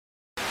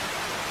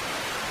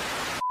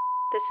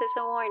This is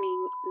a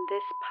warning.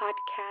 This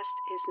podcast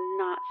is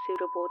not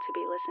suitable to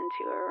be listened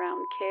to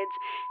around kids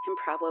and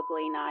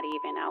probably not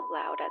even out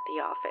loud at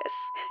the office.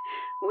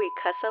 We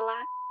cuss a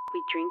lot,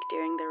 we drink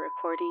during the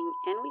recording,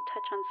 and we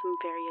touch on some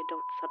very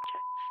adult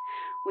subjects.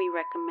 We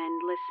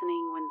recommend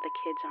listening when the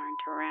kids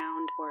aren't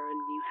around or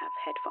when you have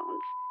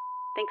headphones.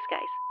 Thanks,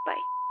 guys.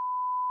 Bye.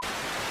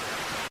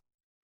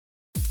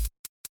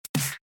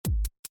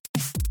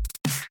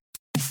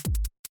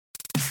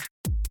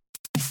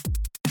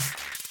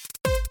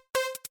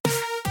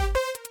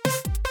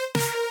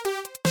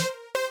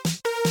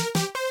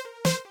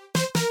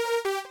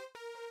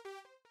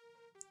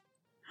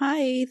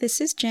 Hi,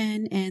 this is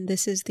Jen, and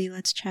this is the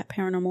Let's Chat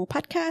Paranormal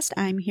podcast.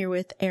 I'm here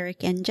with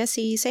Eric and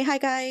Jesse. Say hi,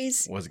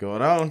 guys. What's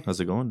going on? How's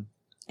it going?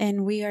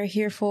 And we are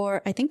here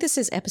for, I think this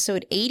is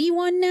episode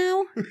 81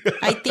 now.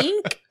 I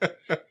think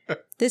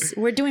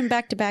we're doing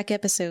back-to-back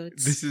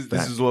episodes. This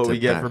is what we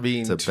get for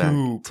being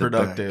too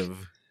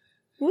productive.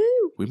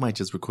 Woo! We might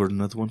just record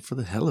another one for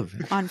the hell of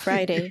it. On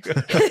Friday.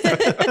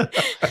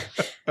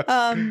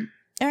 All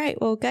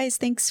right, well, guys,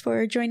 thanks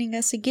for joining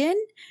us again.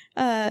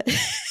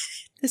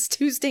 This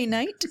Tuesday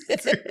night.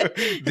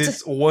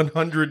 This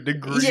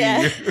 100-degree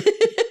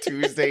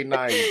Tuesday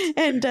night.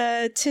 And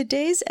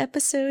today's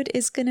episode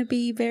is going to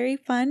be very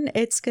fun.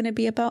 It's going to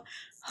be about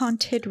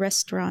haunted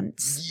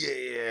restaurants.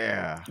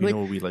 Yeah. You know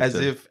what we like as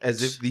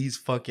if these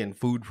fucking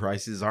food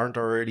prices aren't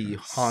already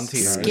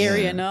haunting us.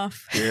 Scary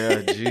enough.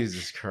 Yeah,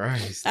 Jesus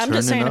Christ. I'm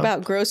just saying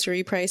about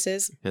grocery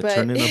prices. Yeah, but...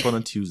 turning up on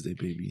a Tuesday,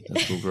 baby.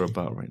 That's what we're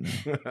about right now.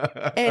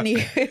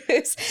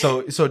 Anyways.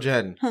 So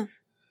Jen,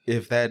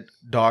 if that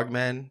dog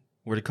man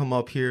were to come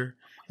up here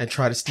and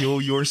try to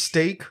steal your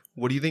steak,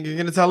 what do you think you're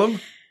going to tell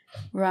him?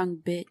 Wrong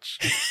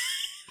bitch.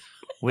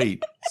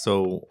 Wait,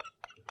 so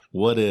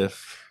what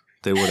if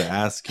they were to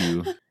ask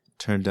you,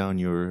 turn down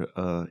your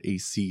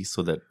AC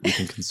so that we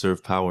can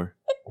conserve power?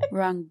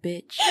 Wrong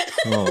bitch.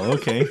 Oh,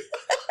 okay.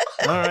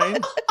 All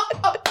right.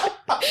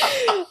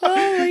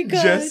 Oh my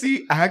God.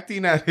 Jesse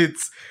acting at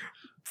its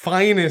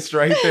finest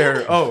right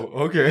there. Oh,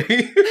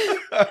 okay.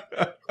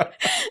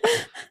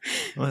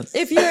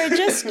 If you're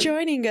just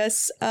joining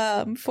us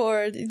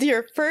for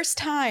your first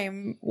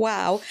time,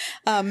 wow,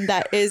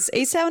 that is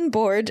a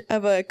soundboard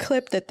of a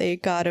clip that they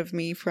got of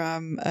me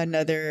from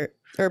another,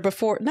 or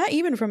before, not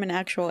even from an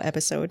actual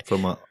episode.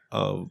 From a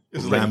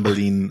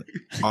rambling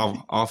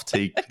off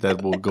take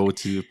that will go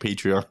to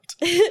Patreon.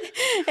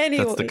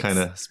 Anyways. That's the kind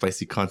of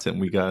spicy content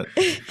we got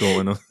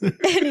going on.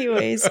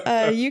 Anyways,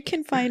 you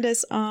can find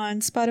us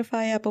on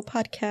Spotify, Apple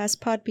Podcasts,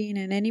 Podbean,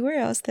 and anywhere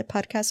else that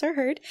podcasts are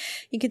heard.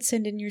 You can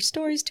send in your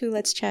stories to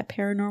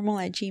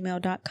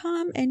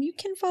letschatparanormal@gmail.com, and you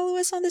can follow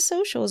us on the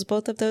socials.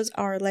 Both of those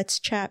are Let's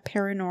Chat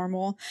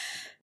Paranormal.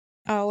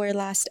 Our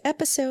last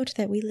episode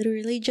that we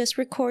literally just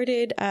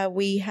recorded,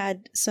 we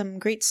had some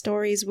great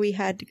stories. We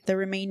had the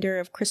remainder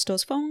of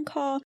Crystal's phone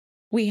call.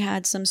 We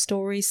had some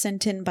stories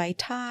sent in by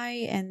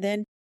Ty, and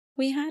then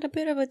we had a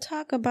bit of a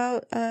talk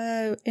about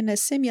in a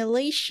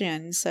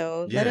simulation.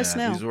 So let us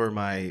know. These were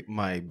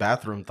my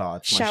bathroom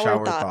thoughts,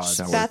 shower thoughts.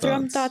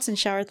 Bathroom thoughts and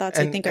shower thoughts,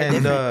 I think, are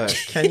different.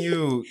 Can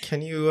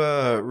you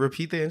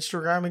repeat the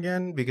Instagram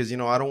again? Because I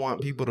don't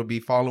want people to be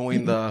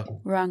following the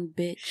wrong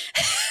bitch.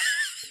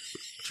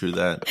 True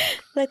that.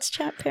 Let's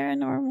Chat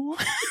Paranormal.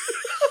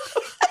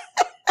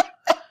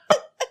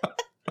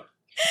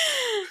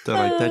 They're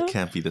like, that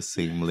can't be the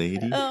same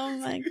lady. Oh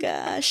my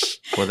gosh.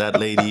 Well, that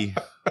lady,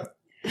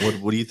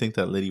 what do you think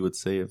that lady would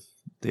say if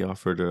they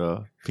offered her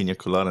a pina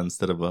colada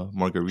instead of a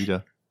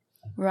margarita?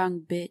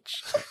 Wrong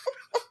bitch.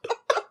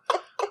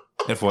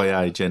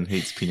 FYI, Jen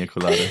hates pina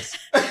coladas.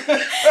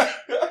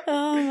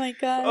 Oh my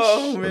gosh.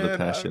 Oh For man, the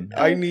passion.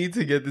 I need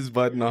to get this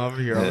button off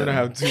here. I'm gonna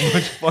have too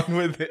much fun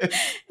with it.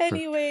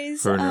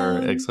 Anyways, her and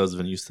her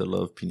ex-husband used to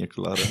love pina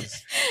coladas.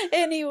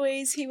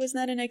 Anyways, he was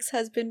not an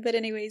ex-husband, but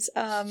anyways,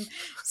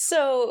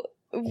 so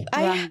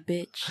wrong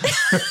bitch.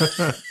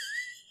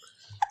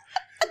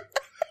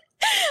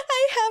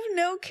 I have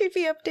no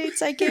creepy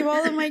updates. I gave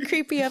all of my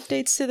creepy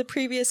updates to the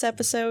previous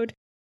episode.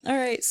 All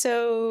right,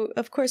 so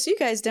of course you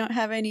guys don't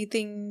have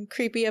anything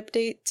creepy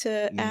update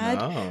to add.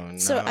 No.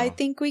 So I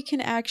think we can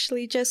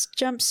actually just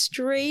jump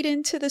straight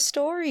into the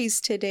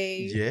stories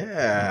today.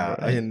 Yeah,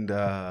 and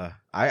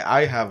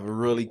I have a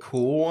really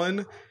cool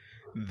one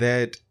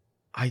that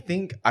I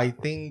think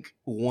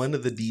one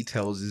of the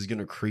details is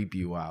gonna creep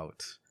you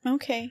out.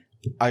 Okay.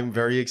 I'm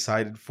very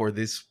excited for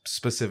this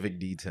specific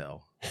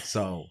detail.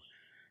 So,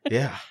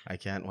 yeah, I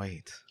can't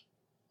wait.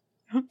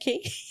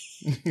 Okay.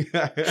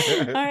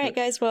 All right,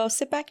 guys. Well,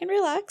 sit back and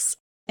relax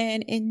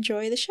and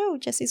enjoy the show.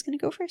 Jesse's going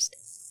to go first.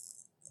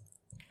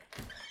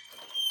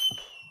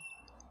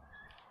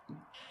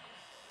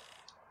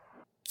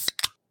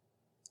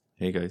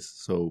 Hey guys,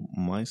 so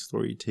my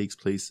story takes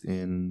place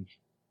in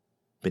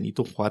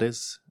Benito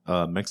Juarez,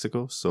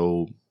 Mexico.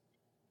 So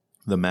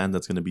the man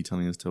that's going to be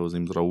telling us tale, his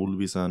name's Raul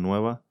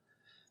Villanueva.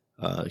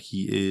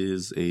 He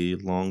is a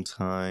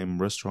longtime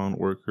restaurant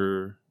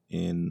worker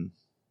in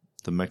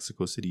the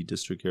Mexico City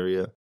district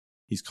area.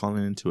 He's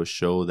calling into a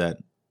show that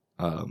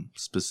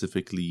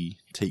specifically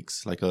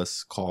takes like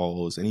us,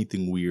 calls,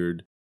 anything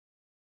weird.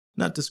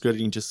 Not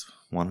discrediting, just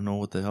want to know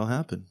what the hell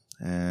happened.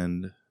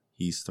 And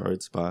he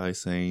starts by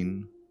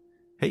saying,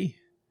 hey,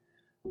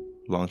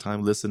 long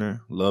time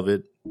listener, love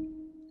it.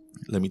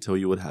 Let me tell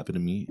you what happened to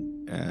me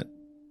at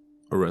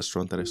a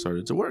restaurant that I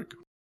started to work.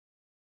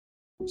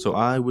 So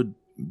I would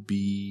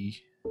be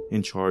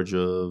in charge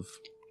of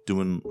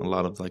doing a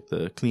lot of like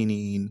the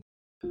cleaning,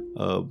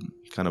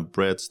 kind of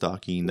bread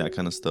stocking, that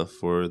kind of stuff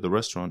for the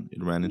restaurant.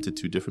 It ran into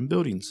 2 different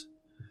buildings.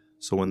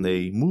 So when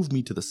they moved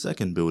me to the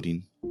second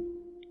building,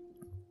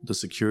 the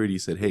security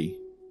said, hey,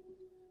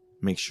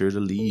 make sure to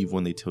leave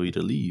when they tell you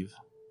to leave.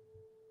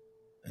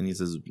 And he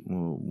says,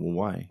 well,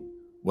 why?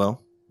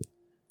 Well,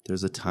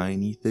 there's a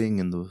tiny thing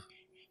in the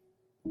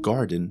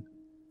garden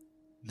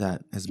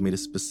that has made a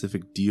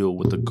specific deal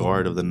with the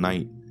guard of the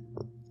night.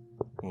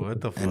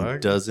 What the fuck?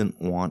 And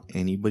doesn't want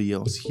anybody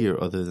else here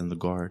other than the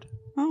guard.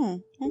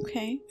 Oh,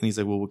 okay. And he's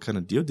like, well, what kind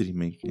of deal did he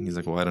make? And he's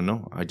like, well, I don't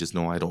know. I just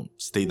know I don't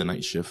stay the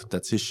night shift.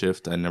 That's his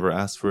shift. I never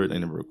asked for it. I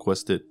never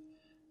requested it.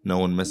 No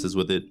one messes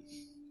with it.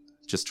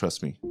 Just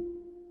trust me.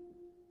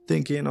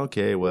 Thinking,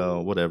 okay,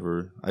 well,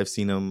 whatever. I've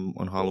seen them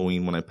on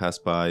Halloween when I pass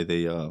by.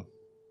 They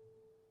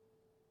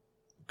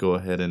go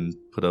ahead and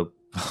put up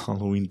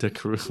Halloween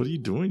decoration. What are you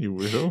doing, you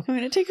weirdo? I'm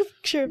going to take a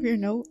picture of your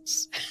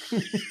notes.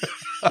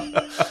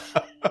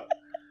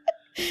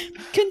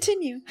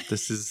 Continue.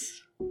 This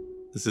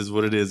is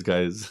what it is,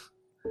 guys.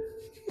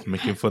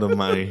 Making fun of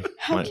my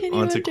How can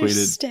you antiquated.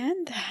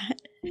 understand that?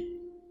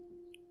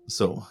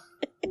 So,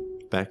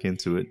 back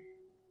into it.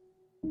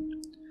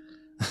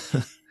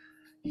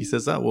 He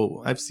says,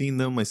 well, I've seen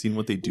them. I've seen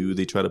what they do.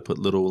 They try to put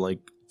little like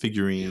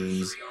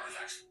figurines.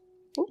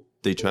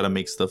 They try to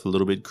make stuff a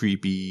little bit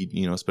creepy,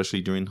 you know,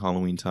 especially during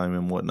Halloween time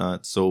and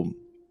whatnot. So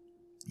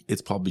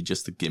it's probably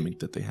just a gimmick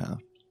that they have.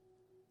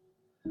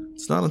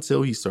 It's not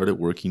until he started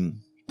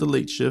working the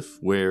late shift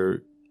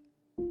where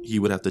he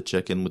would have to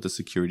check in with the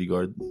security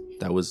guard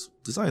that was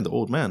designed, the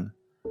old man.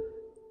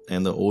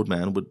 And the old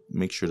man would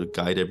make sure to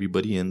guide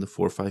everybody in, the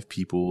 4 or 5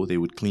 people. They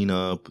would clean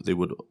up. They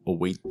would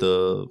await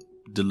the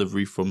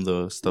delivery from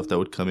the stuff that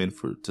would come in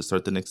to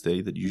start the next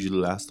day, that usually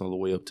lasts all the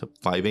way up to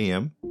 5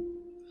 a.m.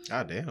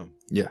 God damn.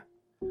 Yeah.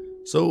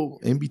 So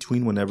in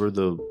between, whenever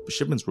the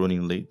shipment's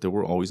running late, they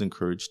were always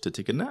encouraged to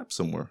take a nap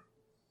somewhere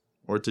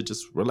or to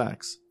just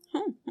relax.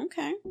 Oh,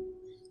 okay.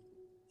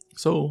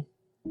 So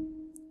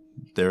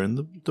they're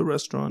in the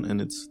restaurant,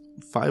 and it's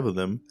 5 of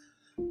them.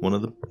 One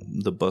of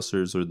the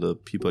bussers or the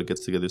people that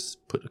gets together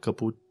put a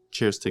couple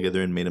chairs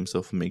together and made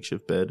himself a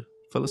makeshift bed,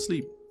 fell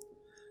asleep.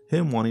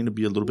 Him wanting to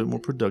be a little bit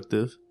more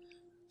productive,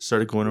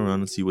 started going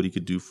around and see what he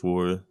could do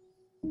for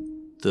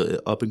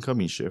the up and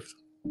coming shift.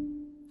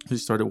 He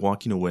started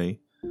walking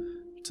away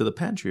to the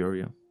pantry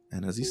area,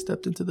 and as he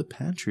stepped into the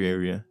pantry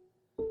area,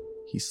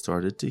 he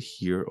started to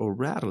hear a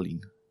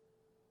rattling.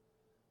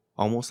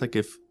 Almost like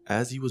if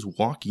as he was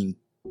walking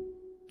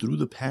through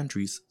the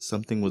pantries,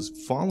 something was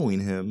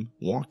following him,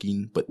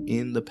 walking, but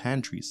in the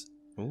pantries.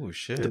 Oh,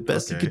 shit. The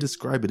best he could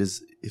describe it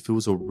is if it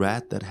was a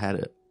rat that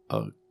had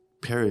a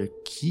pair of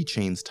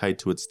keychains tied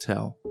to its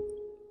tail.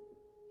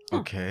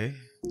 Okay.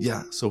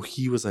 Yeah, so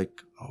he was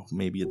like, oh,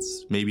 maybe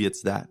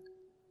it's that.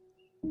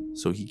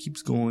 So he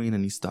keeps going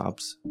and he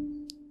stops,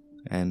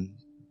 and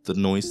the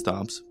noise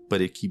stops,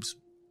 but it keeps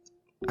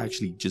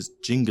actually just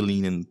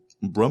jingling and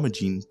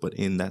brummaging, but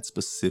in that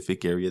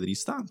specific area that he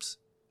stops.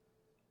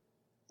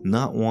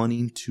 Not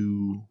wanting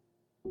to,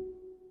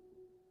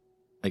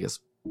 I guess,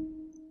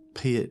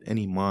 pay it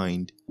any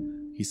mind,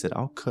 he said,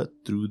 I'll cut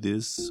through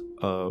this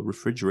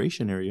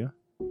refrigeration area.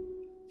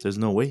 There's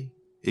no way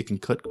it can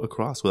cut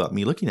across without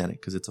me looking at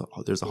it, because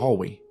there's a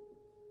hallway.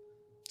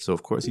 So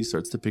of course he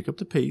starts to pick up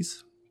the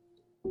pace.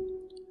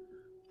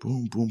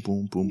 Boom, boom,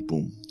 boom, boom,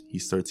 boom. He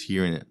starts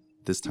hearing it,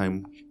 this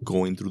time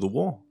going through the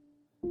wall.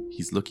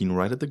 He's looking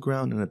right at the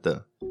ground and at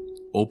the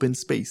open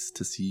space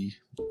to see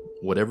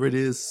whatever it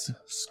is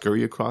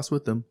scurry across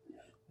with them.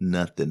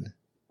 Nothing.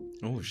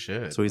 Oh,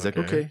 shit. So he's like,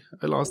 okay,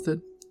 I lost it.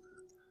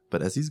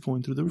 But as he's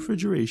going through the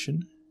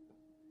refrigeration,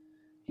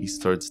 he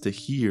starts to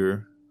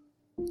hear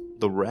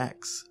the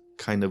racks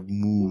kind of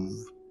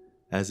move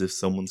as if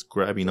someone's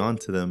grabbing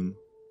onto them,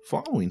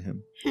 following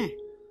him.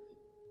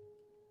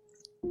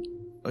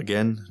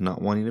 Again,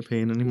 not wanting to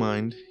pay any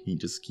mind, he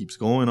just keeps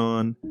going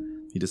on.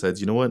 He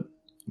decides, you know what?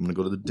 I'm going to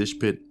go to the dish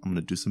pit. I'm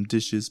going to do some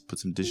dishes, put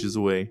some dishes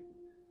away.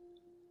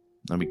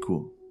 That'll be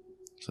cool.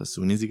 So as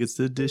soon as he gets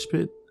to the dish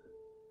pit,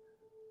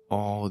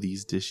 all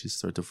these dishes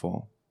start to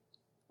fall,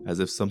 as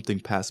if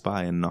something passed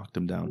by and knocked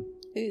him down.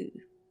 Ooh.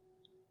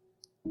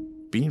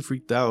 Being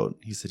freaked out,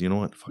 he said, you know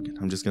what? Fuck it.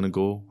 I'm just going to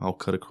go. I'll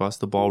cut across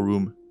the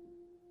ballroom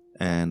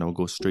and I'll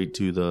go straight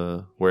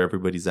to where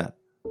everybody's at.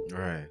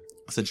 Right.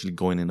 Essentially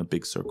going in a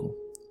big circle.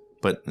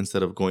 But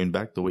instead of going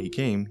back the way he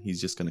came,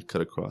 he's just going to cut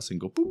across and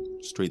go boop,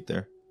 straight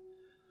there.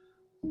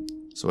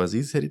 So as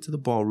he's headed to the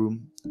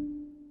ballroom,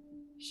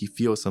 he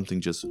feels something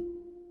just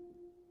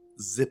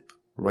zip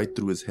right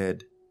through his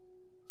head.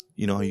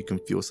 You know how you can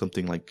feel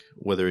something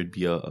whether it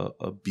be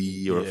a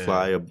bee or a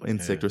fly, an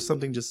insect or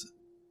something just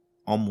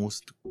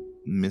almost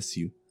miss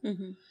you.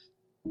 Mm-hmm.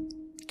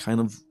 Kind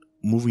of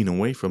moving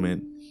away from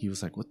it, he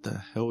was like, what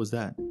the hell was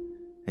that?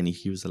 And he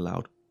hears a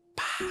loud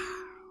pow,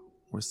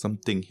 where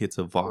something hits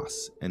a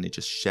vase and it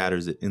just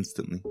shatters it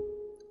instantly.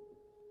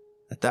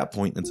 At that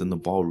point, it's in the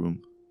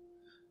ballroom.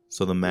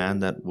 So the man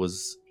that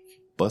was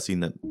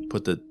bussing, that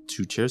put the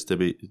two chairs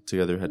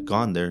together, had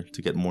gone there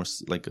to get more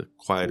like a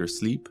quieter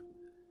sleep.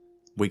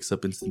 Wakes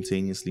up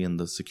instantaneously and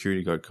the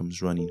security guard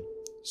comes running,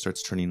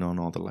 starts turning on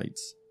all the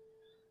lights.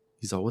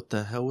 He's like, what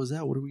the hell was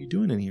that? What are we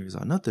doing in here? He's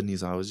like, nothing.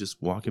 He's like, I was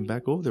just walking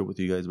back over there with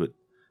you guys, but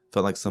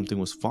felt like something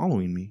was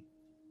following me.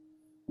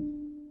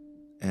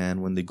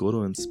 And when they go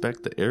to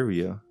inspect the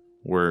area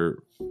where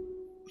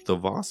the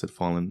vase had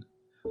fallen,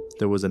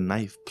 there was a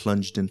knife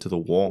plunged into the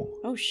wall.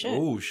 Oh, shit.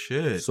 Oh,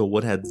 shit. So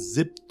what had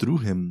zipped through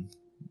him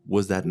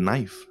was that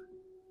knife.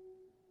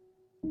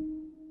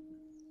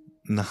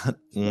 Not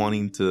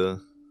wanting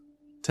to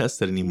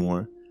test it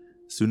anymore,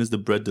 as soon as the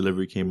bread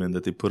delivery came in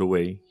that they put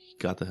away, he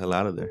got the hell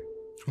out of there.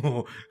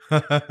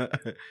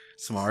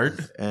 Smart.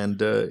 And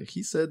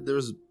he said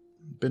there's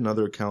been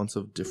other accounts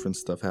of different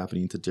stuff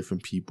happening to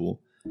different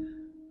people,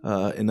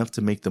 enough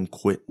to make them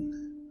quit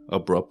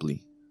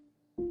abruptly.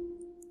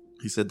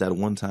 He said that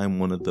one time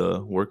one of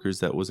the workers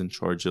that was in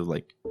charge of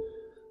like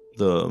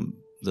the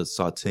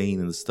sauteing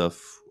and the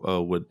stuff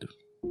would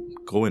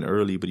go in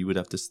early, but he would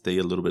have to stay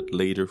a little bit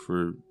later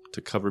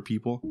to cover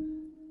people.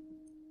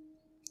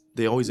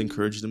 They always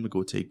encouraged him to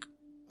go take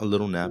a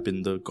little nap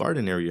in the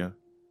garden area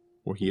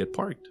where he had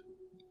parked.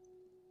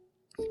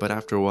 But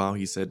after a while,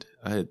 he said,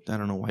 I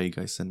don't know why you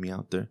guys send me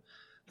out there.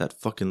 That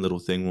fucking little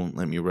thing won't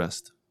let me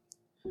rest.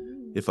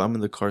 If I'm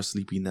in the car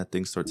sleeping, that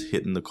thing starts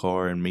hitting the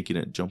car and making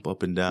it jump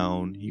up and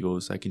down. He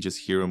goes, I can just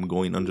hear him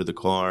going under the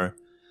car,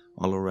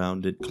 all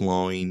around it,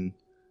 clawing,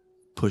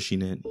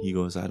 pushing it. He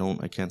goes, I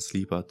can't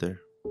sleep out there.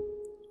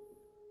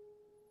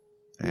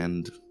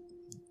 And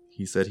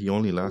he said he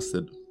only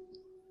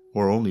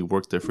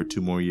worked there for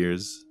 2 more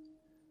years.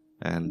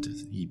 And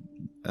he,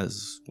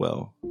 as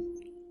well,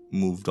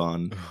 moved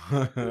on.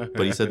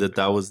 But he said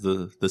that was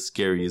the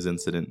scariest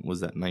incident, was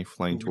that knife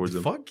flying towards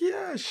him. Fuck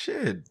yeah,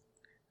 shit.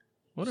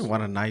 Wouldn't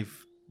want a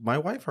knife. My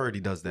wife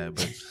already does that,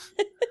 but...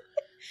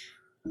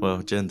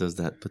 Well, Jen does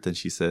that, but then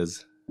she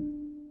says,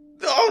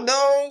 Oh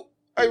no!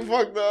 I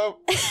fucked up.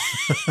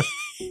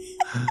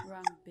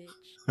 Wrong bitch.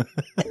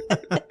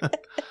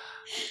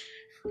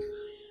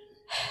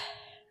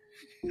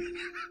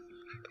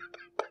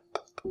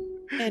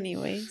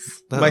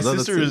 Anyways. My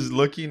sister is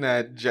looking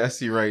at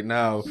Jesse right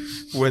now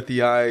with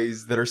the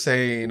eyes that are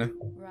saying,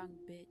 Wrong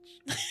bitch.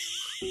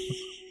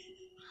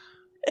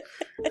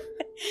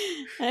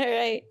 All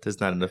right. There's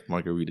not enough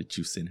margarita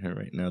juice in her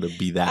right now to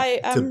be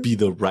to be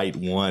the right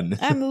one.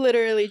 I'm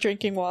literally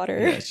drinking water.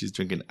 Yeah, she's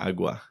drinking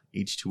agua,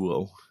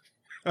 H2O.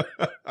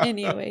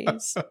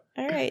 Anyways.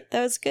 All right.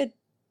 That was good.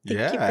 Thank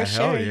you yeah, for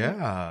hell sharing.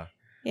 yeah.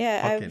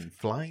 Yeah. Fucking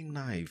flying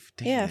knife.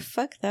 Damn Yeah, it.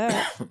 fuck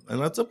that. And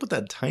what's up with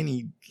that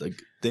tiny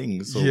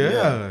thing? So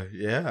yeah.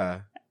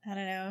 I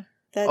don't know.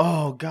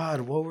 Oh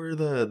God, what were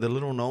the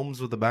little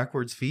gnomes with the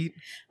backwards feet?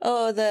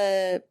 Oh,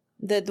 the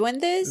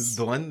duendes?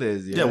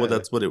 Duendes, yeah. Yeah, well,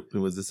 that's what it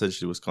was.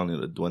 Essentially was calling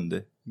it a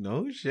duende.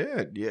 No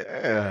shit,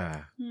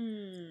 yeah.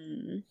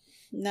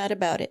 Not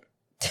about it.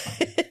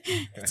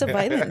 It's a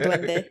violent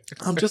duende.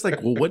 I'm just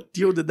like, well, what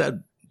deal did that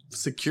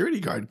security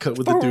guard cut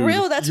with For the dude?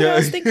 real, that's what I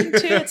was Yeah. thinking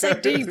too. It's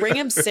like, do you bring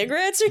him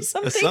cigarettes or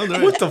something? sounds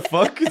right. What the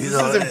fuck? This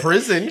is in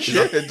prison.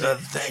 Shit.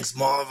 Thanks,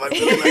 Mom. I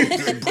really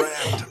like your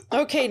brand.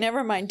 Okay,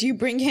 never mind. Do you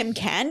bring him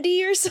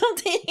candy or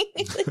something?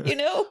 You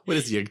know? What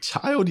is he, a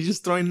child? He's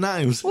just throwing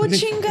knives. Well,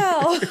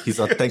 chingo. He's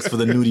like, thanks for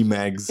the nudie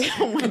mags.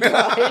 Oh my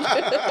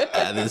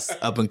god. This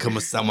up and coming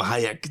Salma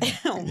Hayek.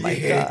 Oh my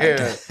god.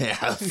 Yeah.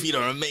 Yeah, feet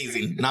are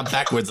amazing. Not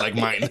backwards like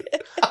mine.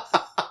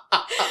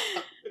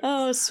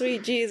 Oh,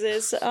 sweet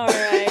Jesus. All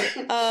right.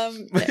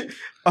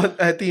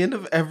 At the end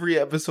of every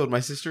episode, my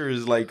sister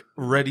is like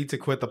ready to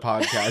quit the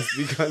podcast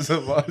because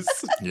of us.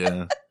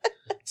 Yeah.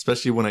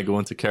 Especially when I go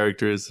into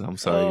characters. I'm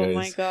sorry, Oh guys.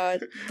 my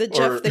god. The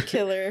Jeff Or- the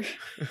Killer.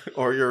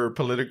 Or your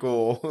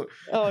political.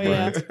 Oh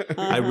yeah.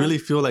 I really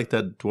feel like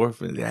that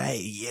dwarf.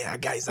 Hey, yeah,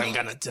 guys, I'm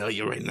gonna tell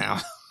you right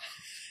now.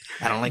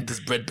 I don't like this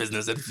bread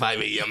business at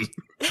 5 a.m.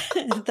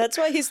 That's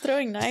why he's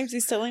throwing knives.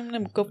 He's telling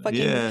them go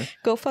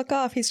fuck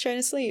off. He's trying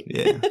to sleep.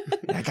 Yeah.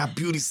 I got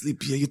beauty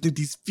sleep here. You think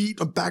these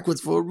feet are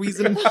backwards for a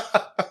reason?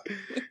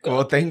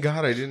 Well, thank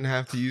God I didn't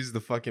have to use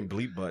the fucking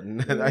bleep button.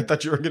 I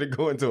thought you were going to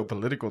go into a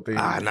political thing.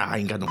 Nah, I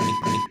ain't got no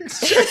money.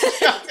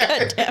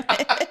 God damn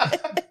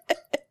it.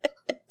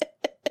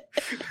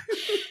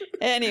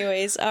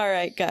 Anyways, all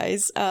right,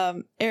 guys.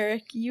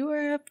 Eric, you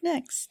are up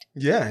next.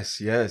 Yes.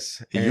 You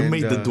And,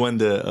 made the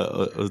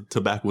duende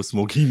tobacco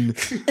smoking.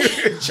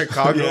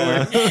 Chicago.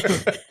 Yeah.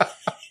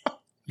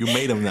 You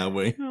made him that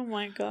way. Oh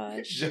my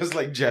gosh. Just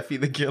like Jeffy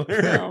the Killer.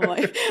 Oh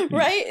my.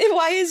 Right?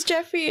 Why is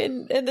Jeffy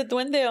and the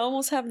duende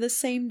almost have the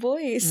same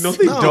voice? No,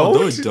 they No,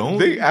 don't. they don't.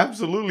 They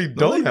absolutely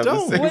don't they have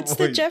don't. the same What's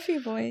the voice. Jeffy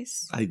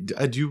voice?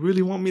 Do you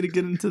really want me to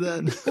get into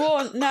that?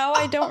 Well, now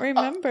I don't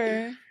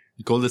remember.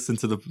 Go listen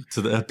to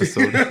the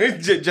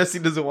episode. Jesse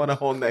doesn't want to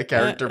hone that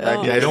character back.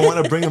 oh. Yeah, I don't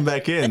want to bring him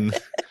back in.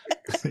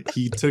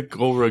 He took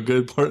over a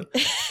good part.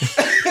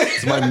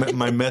 It's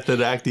my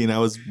method acting. I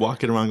was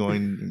walking around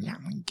going, "Yeah,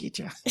 I'm gonna get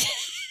you."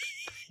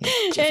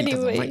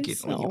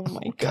 Anyways, oh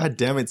my god. God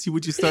damn it! See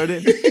what you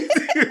started.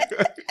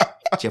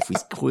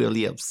 Jeffrey's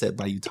clearly upset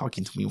by you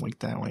talking to me like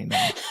that right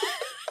now.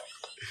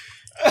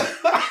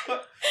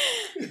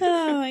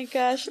 Oh my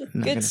gosh,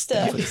 good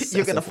stuff.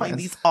 You're gonna find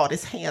these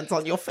artist hands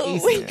on your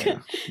face. Oh my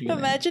god.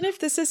 Imagine if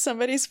this is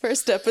somebody's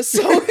first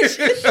episode.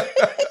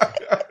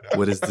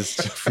 What is this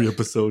Jeffrey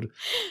episode?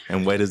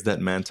 And why does that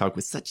man talk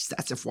with such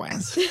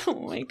sassafras? Oh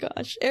my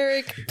gosh.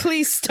 Eric,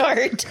 please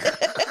start.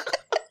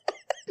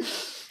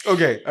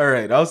 Okay, all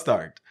right, I'll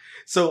start.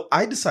 So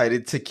I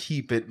decided to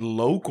keep it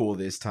local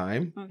this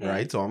time, Okay.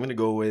 right? So I'm going to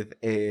go with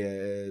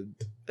an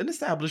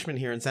establishment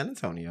here in San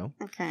Antonio.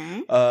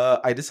 Okay.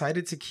 I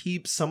decided to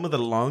keep some of the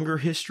longer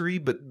history,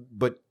 but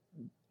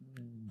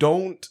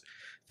don't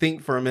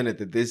think for a minute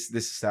that this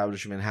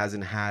establishment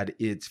hasn't had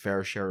its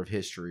fair share of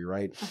history,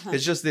 right? Uh-huh.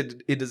 It's just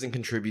that it doesn't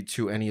contribute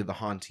to any of the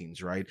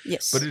hauntings, right?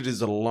 Yes. But it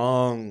is a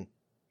long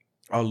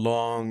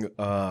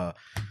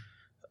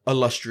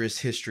illustrious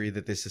history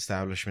that this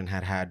establishment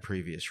had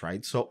previous,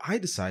 right? So I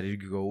decided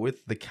to go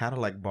with the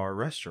Cadillac Bar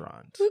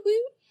Restaurant. Woo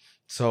woo.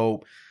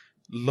 So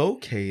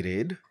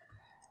located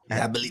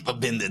Yeah, I believe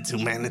I've been there too,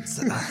 man. It's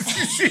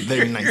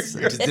very nice.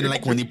 I just didn't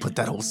like when they put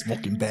that whole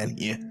smoking ban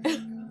here.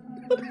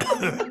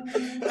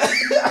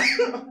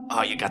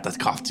 Oh, you got that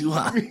cough too,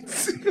 huh?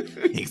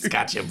 He's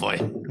got you, boy.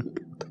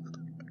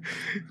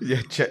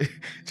 Yeah,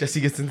 Jesse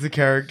gets into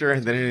character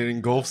and then it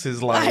engulfs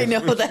his life. I know,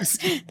 that's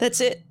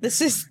it.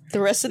 This is the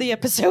rest of the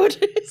episode.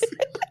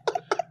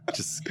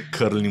 Just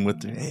cuddling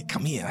with her. Hey,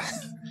 come here.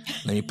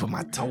 Let me put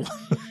my toe.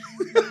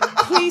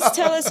 Please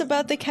tell us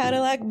about the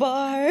Cadillac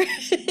Bar.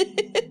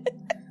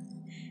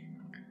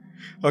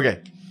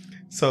 Okay,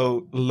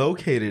 so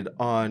located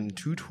on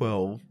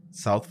 212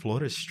 South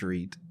Florida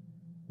Street,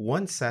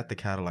 once sat the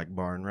Cadillac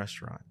Bar and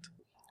Restaurant,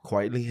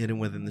 quietly hidden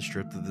within the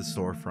strip of the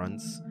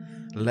storefronts,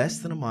 less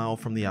than a mile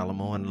from the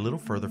Alamo and a little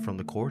further from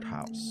the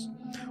courthouse.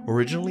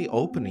 Originally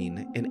opening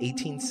in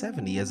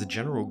 1870 as a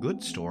general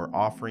goods store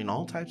offering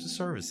all types of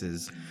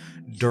services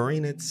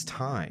during its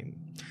time,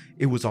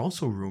 it was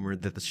also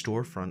rumored that the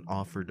storefront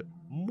offered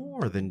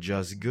more than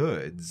just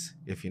goods,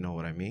 if you know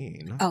what I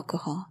mean.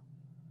 Alcohol.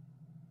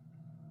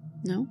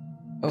 No?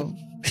 Oh.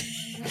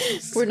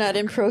 We're not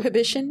in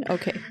prohibition?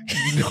 Okay.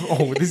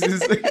 No, this is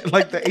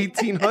like the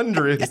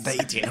 1800s. It's the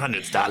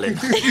 1800s, darling.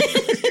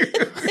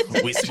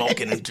 We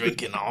smoking and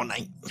drinking all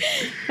night.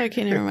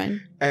 Okay, never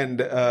mind. And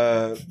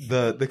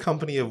the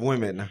company of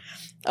women.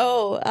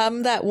 Oh,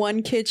 I'm that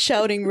one kid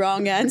shouting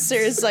wrong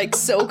answers like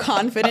so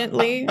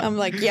confidently. I'm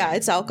like, yeah,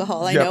 it's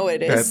alcohol. I Yep, know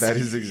it is. That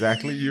is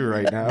exactly you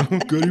right now.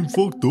 Getting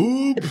fucked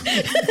up.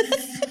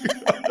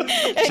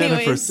 Jennifer,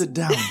 Anyways, sit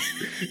down.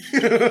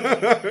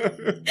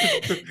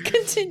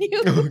 continue.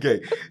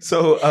 Okay,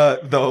 so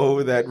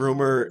though that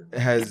rumor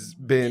has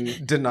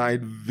been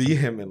denied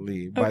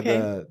vehemently by Okay.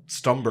 the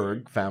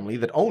Stumberg family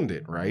that owned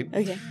it, right?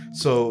 Okay.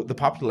 So the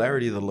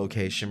popularity of the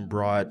location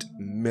brought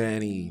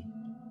many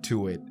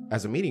to it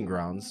as a meeting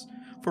grounds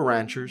for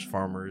ranchers,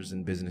 farmers,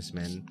 and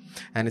businessmen,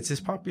 and it's this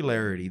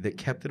popularity that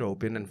kept it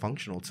open and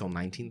functional till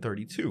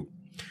 1932.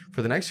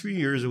 For the next few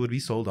years, it would be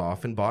sold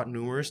off and bought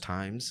numerous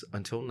times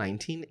until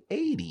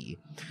 1980,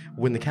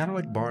 when the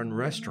Cadillac Bar and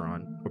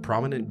Restaurant, a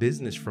prominent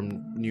business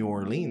from New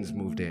Orleans,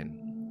 moved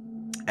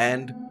in.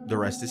 And the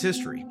rest is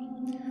history.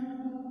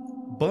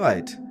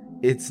 But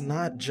it's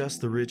not just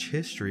the rich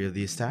history of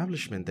the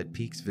establishment that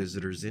piques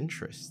visitors'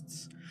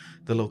 interests.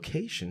 The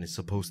location is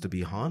supposed to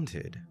be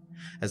haunted.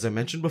 As I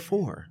mentioned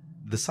before,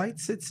 the site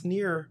sits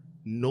near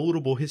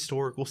notable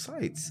historical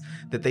sites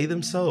that they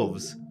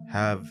themselves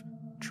have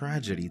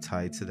tragedy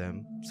tied to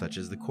them, such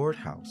as the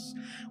courthouse,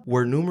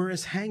 where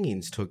numerous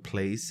hangings took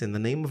place in the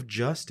name of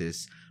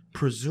justice,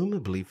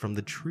 presumably from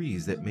the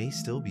trees that may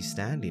still be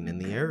standing in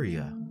the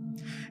area.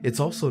 It's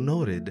also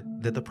noted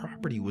that the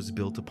property was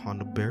built upon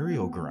a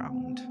burial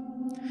ground,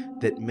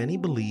 that many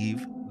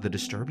believe the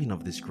disturbing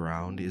of this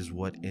ground is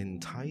what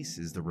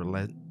entices the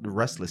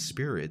restless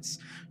spirits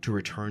to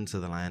return to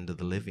the land of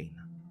the living.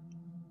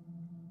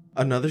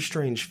 Another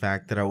strange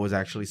fact that I was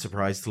actually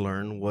surprised to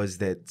learn was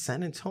that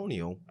San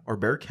Antonio, or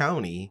Bexar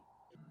County,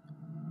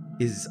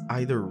 is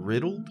either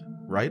riddled,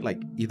 right? Like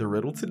either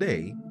riddled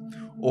today,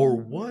 or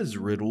was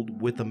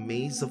riddled with a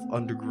maze of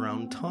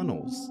underground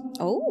tunnels.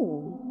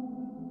 Oh,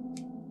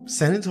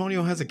 San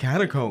Antonio has a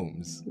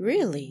catacombs.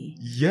 really?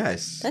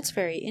 Yes. That's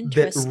very That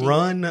interesting.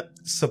 run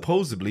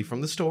supposedly from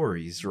the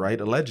stories,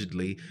 right?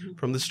 Allegedly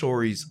from the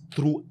stories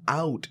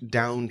throughout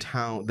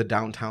the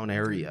downtown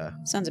area.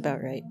 Sounds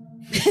about right.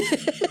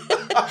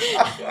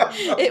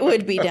 It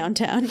would be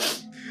downtown.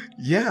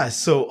 Yeah,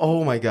 so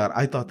oh my god,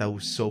 I thought that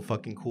was so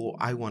fucking cool.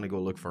 I want to go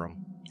look for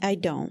them. I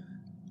don't.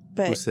 Who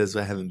But says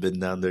I haven't been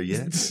down there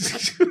yet?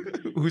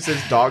 Who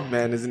says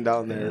Dogman isn't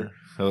down there?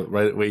 Oh,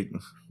 right, wait.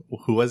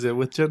 Who was it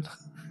with, Jen?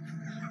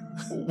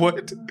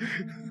 What?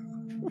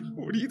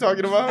 What are you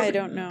talking about? I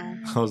don't know.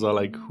 I was all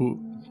like,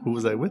 who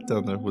was I with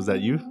down there? Was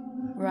that you?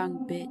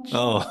 Wrong bitch.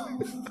 Oh.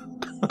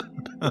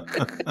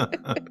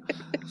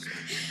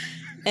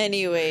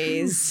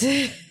 Anyways.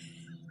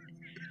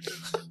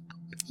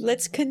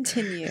 Let's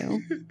continue.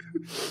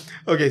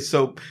 Okay,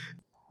 so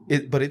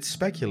it's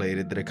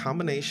speculated that a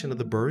combination of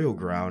the burial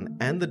ground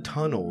and the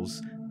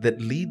tunnels that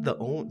led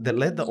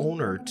the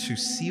owner to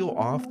seal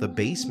off the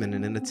basement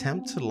in an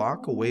attempt to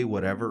lock away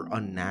whatever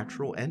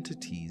unnatural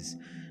entities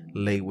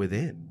lay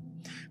within.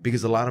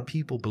 Because a lot of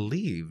people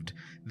believed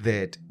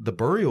that the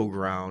burial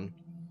ground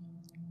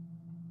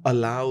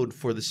allowed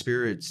for the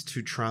spirits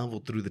to travel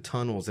through the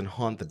tunnels and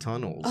haunt the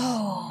tunnels.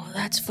 Oh,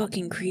 that's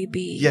fucking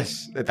creepy.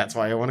 Yes, that's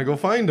why I want to go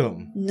find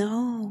them.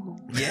 No.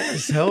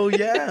 Yes, hell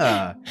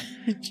yeah.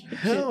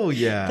 Hell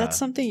yeah. That's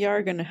something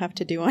you're going to have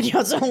to do on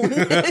your own.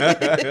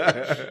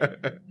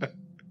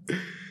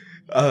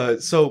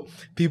 So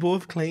people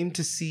have claimed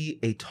to see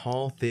a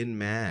tall, thin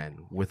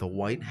man with a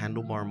white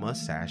handlebar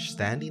mustache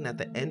standing at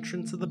the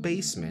entrance of the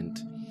basement,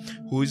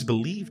 who is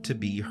believed to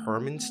be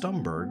Herman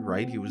Stumberg,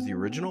 right? He was the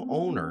original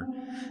owner,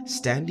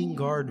 standing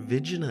guard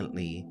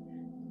vigilantly,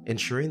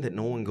 ensuring that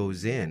no one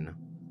goes in.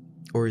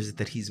 Or is it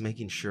that he's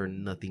making sure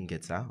nothing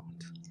gets out?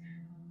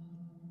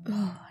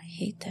 Oh, I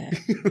hate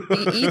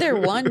that. Either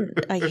one,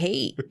 I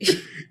hate.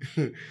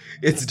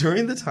 It's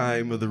during the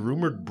time of the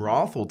rumored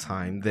brothel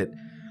time that,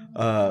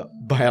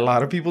 by a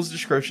lot of people's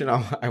description,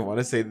 I want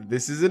to say that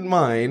this isn't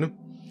mine,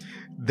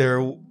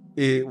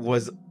 it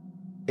was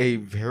a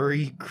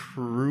very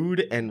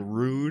crude and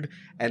rude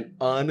and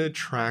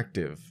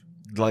unattractive,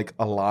 like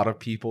a lot of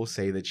people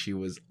say that she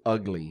was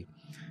ugly,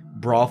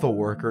 brothel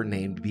worker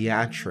named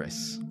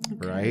Beatrice,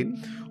 right?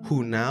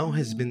 Who now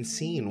has been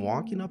seen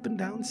walking up and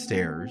down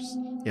stairs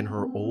in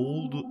her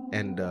old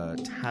and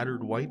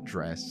tattered white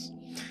dress.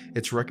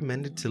 It's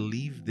recommended to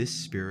leave this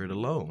spirit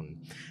alone,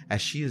 as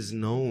she is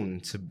known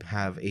to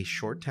have a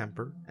short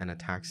temper and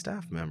attack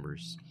staff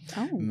members.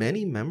 Oh.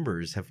 Many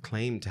members have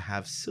claimed to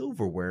have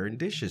silverware and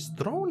dishes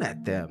thrown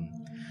at them.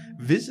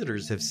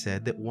 Visitors have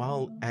said that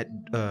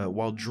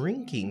while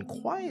drinking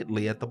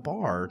quietly at the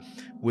bar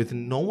with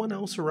no one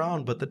else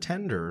around but the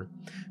tender,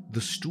 the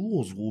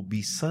stools will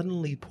be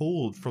suddenly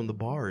pulled from the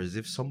bar as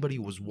if somebody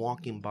was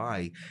walking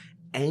by,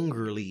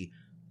 angrily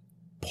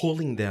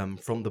pulling them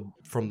from the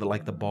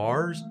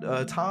bar's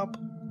top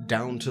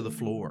down to the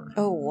floor.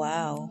 Oh,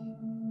 wow.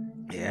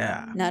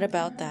 Yeah. Not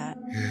about that.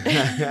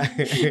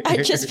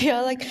 I just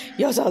feel like,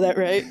 y'all saw that,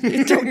 right?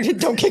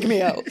 Don't kick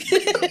me out.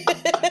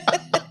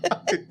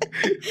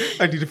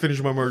 I need to finish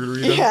my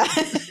margarita. Yeah.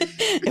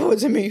 It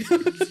wasn't me.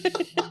 God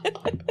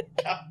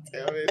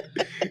damn it.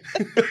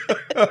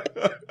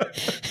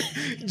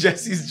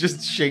 Jesse's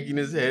just shaking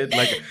his head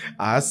like,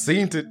 I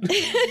seen it.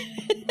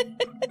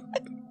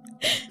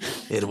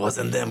 It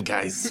wasn't them,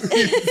 guys.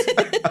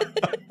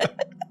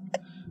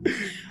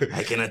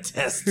 I can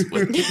attest.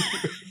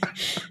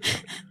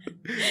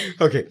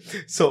 Okay,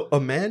 so a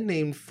man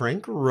named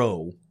Frank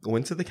Rowe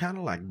went to the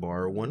Cadillac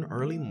Bar one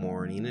early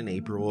morning in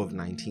April of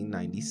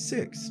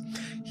 1996.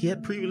 He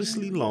had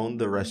previously loaned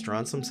the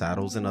restaurant some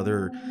saddles and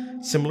other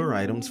similar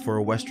items for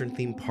a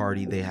Western-themed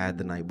party they had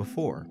the night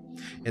before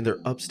in their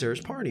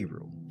upstairs party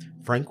room.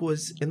 Frank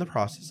was in the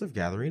process of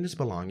gathering his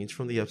belongings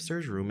from the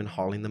upstairs room and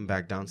hauling them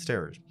back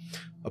downstairs.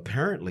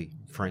 Apparently,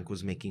 Frank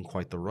was making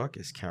quite the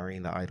ruckus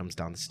carrying the items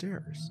down the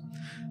stairs.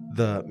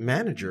 The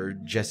manager,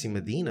 Jesse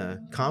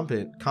Medina,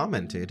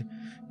 commented,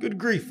 "Good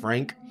grief,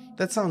 Frank.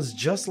 That sounds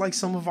just like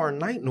some of our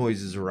night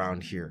noises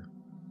around here."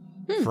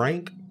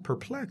 Frank,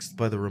 perplexed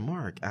by the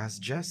remark,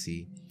 asked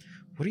Jesse,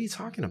 "What are you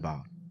talking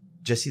about?"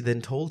 Jesse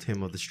then told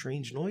him of the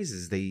strange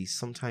noises they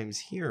sometimes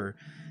hear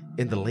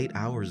in the late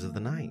hours of the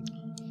night.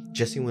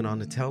 Jesse went on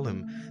to tell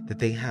him that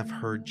they have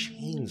heard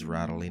chains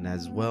rattling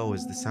as well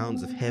as the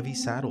sounds of heavy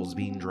saddles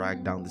being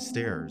dragged down the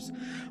stairs,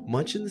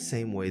 much in the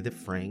same way that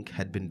Frank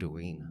had been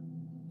doing.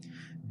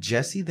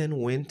 Jesse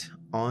then went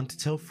on to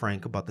tell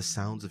Frank about the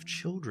sounds of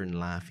children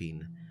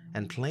laughing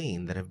and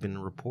playing that have been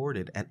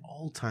reported at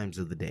all times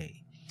of the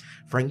day.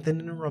 Frank then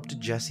interrupted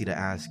Jesse to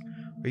ask,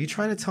 "Are you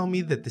trying to tell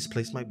me that this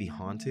place might be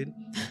haunted?"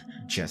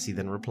 Jesse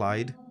then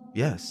replied,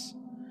 "Yes."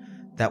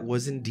 That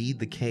was indeed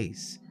the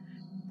case,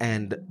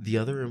 and the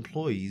other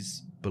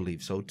employees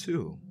believed so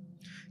too.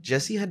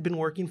 Jesse had been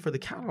working for the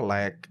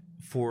Cadillac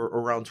for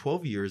around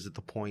 12 years at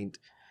the point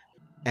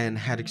and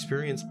had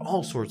experienced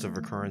all sorts of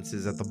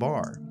occurrences at the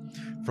bar,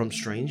 from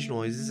strange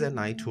noises at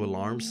night to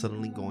alarms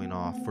suddenly going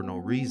off for no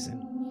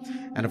reason.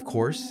 And of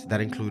course,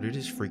 that included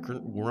his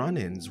frequent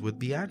run-ins with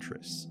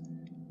Beatrice.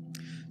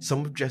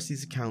 Some of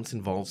Jesse's accounts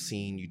involved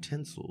seeing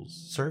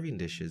utensils, serving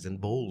dishes,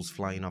 and bowls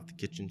flying off the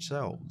kitchen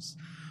shelves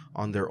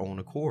on their own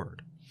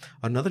accord.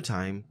 Another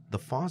time, the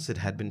faucet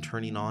had been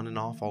turning on and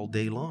off all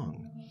day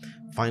long.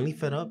 Finally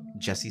fed up,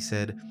 Jesse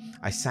said,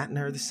 "I sat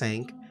near the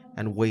sink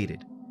and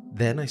waited.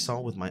 Then I saw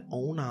with my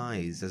own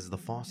eyes as the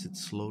faucet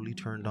slowly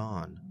turned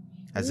on,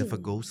 as if a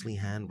ghostly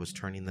hand was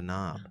turning the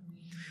knob."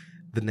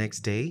 The next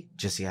day,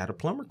 Jesse had a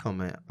plumber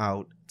come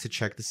out to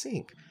check the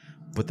sink,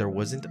 but there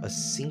wasn't a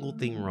single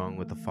thing wrong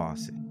with the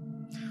faucet.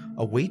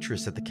 A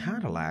waitress at the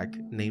Cadillac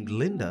named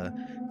Linda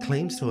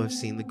claims to have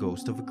seen the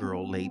ghost of a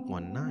girl late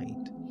one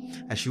night.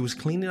 As she was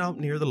cleaning out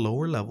near the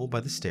lower level by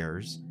the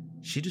stairs,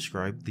 she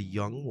described the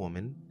young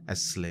woman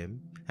as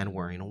slim and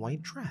wearing a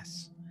white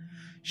dress.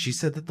 She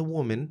said that the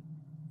woman,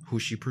 who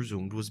she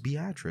presumed was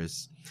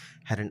Beatrice,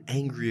 had an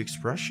angry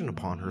expression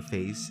upon her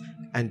face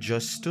and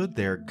just stood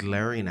there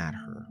glaring at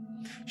her.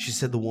 She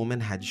said the woman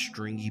had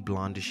stringy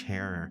blondish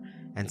hair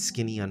and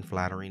skinny,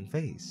 unflattering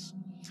face.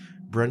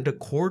 Brenda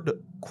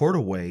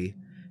Cordaway,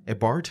 a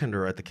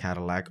bartender at the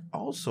Cadillac,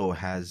 also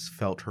has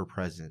felt her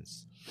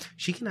presence.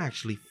 She can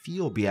actually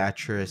feel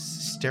Beatrice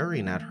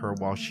staring at her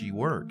while she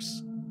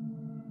works.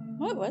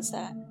 What was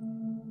that?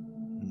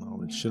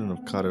 No, it shouldn't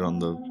have caught it on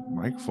the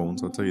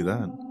microphones, I'll tell you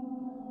that.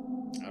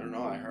 I don't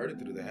know, I heard it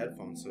through the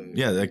headphones. So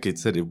Yeah, like it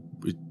said,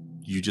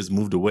 you just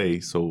moved away,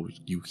 so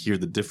you hear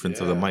the difference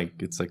of the mic.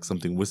 It's like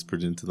something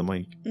whispered into the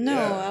mic. No,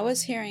 Yeah. I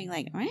was hearing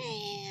like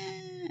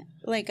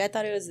I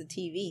thought it was the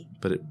TV.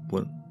 But it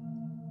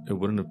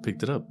wouldn't have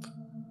picked it up.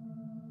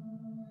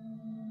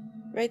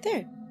 Right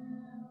there.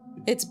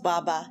 It's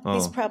Baba. Oh.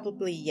 He's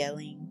probably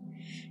yelling.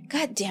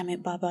 God damn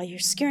it, Baba, you're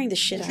scaring the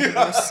shit out of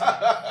us.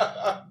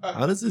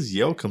 How does this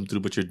yell come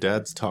through, but your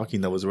dad's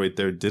talking that was right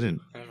there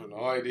didn't? I have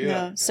no idea.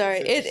 No, sorry.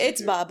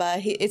 It's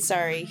Baba. It's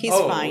sorry. He's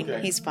Oh, fine.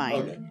 okay. He's fine.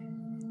 Okay.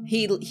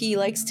 He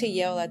likes to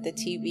yell at the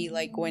TV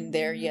like when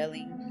they're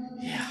yelling.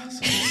 Yeah, so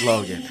does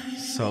Logan.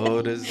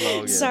 So does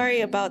Logan.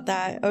 Sorry about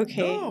that.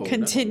 Okay, No,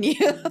 continue.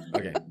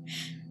 Okay.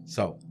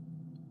 So,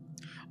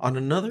 on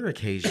another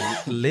occasion,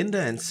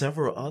 Linda and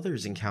several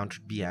others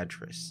encountered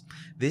Beatrice.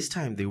 This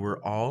time they were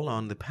all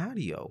on the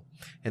patio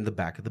in the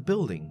back of the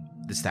building.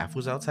 The staff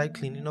was outside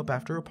cleaning up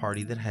after a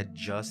party that had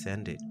just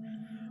ended.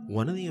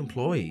 One of the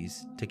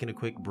employees, taking a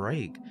quick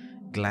break,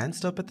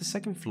 glanced up at the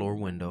second floor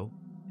window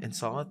and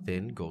saw a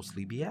thin,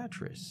 ghostly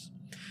Beatrice.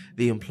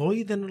 The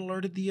employee then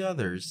alerted the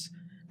others,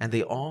 and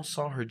they all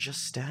saw her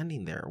just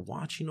standing there,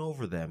 watching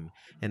over them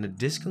in a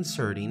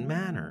disconcerting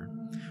manner.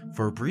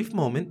 For a brief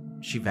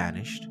moment, she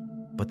vanished,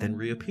 but then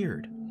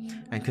reappeared,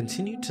 and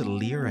continued to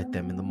leer at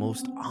them in the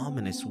most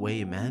ominous way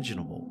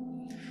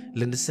imaginable.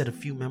 Linda said a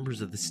few members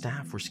of the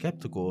staff were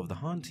skeptical of the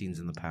hauntings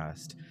in the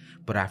past,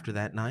 but after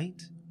that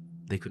night,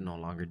 they could no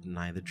longer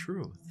deny the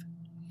truth.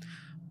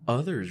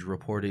 Others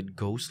reported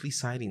ghostly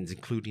sightings,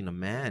 including a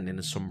man in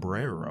a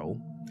sombrero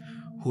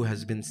who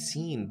has been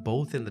seen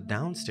both in the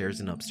downstairs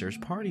and upstairs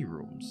party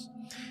rooms.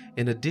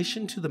 In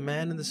addition to the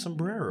man in the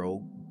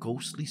sombrero,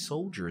 ghostly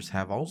soldiers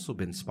have also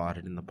been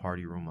spotted in the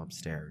party room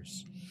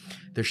upstairs.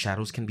 Their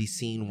shadows can be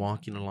seen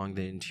walking along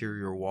the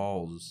interior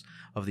walls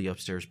of the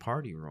upstairs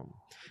party room.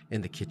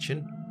 In the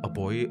kitchen, a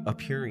boy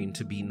appearing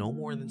to be no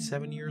more than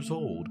 7 years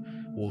old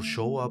will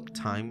show up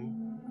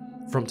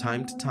from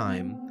time to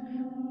time.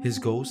 His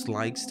ghost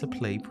likes to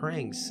play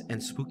pranks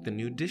and spook the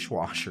new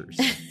dishwashers.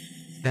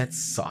 That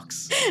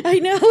sucks. I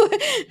know.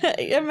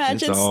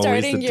 Imagine It's always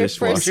starting the your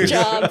first dishwasher.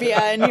 job,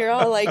 yeah, and you're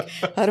all like,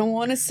 I don't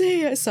want to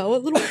say I saw a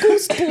little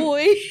ghost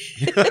boy.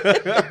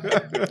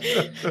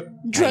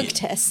 Drug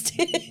test.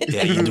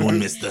 Yeah, you doing,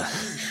 mister?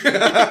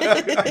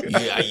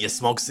 Yeah, you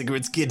smoke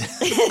cigarettes, kid?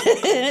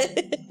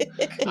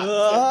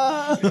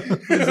 Oh,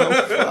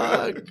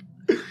 fuck.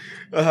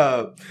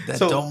 That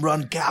So- don't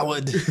run,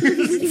 coward.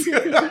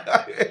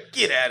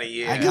 Get out of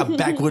here. I got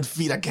backward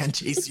feet. I can't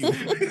chase you.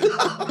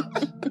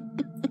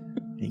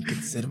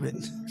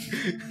 Inconsiderate.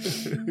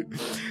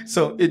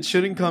 So it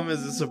shouldn't come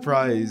as a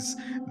surprise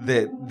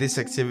that this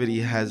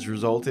activity has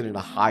resulted in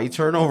a high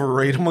turnover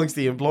rate amongst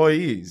the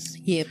employees.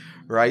 Yep.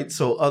 Right?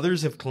 So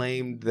others have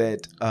claimed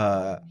that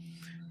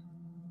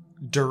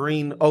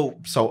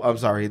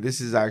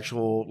this is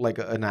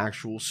an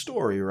actual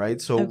story,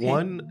 right? So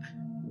Okay.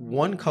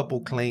 one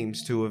couple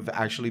claims to have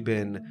actually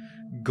been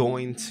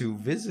going to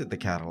visit the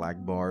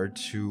Cadillac bar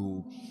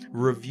to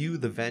review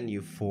the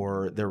venue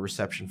for their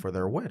reception for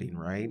their wedding,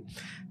 right?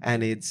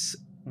 And it's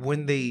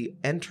when they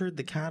entered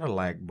the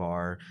Cadillac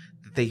bar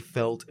that they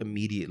felt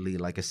immediately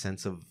like a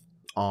sense of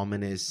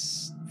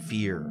ominous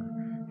fear,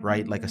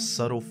 right? Like a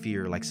subtle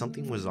fear, like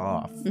something was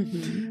off.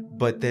 Mm-hmm.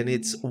 But then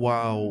it's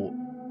while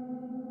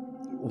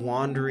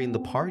wandering the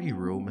party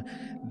room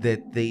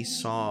that they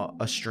saw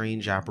a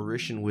strange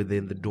apparition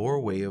within the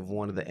doorway of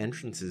one of the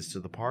entrances to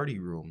the party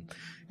room,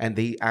 and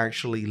they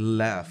actually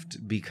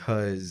left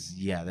because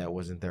that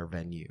wasn't their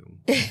venue.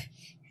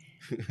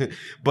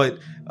 But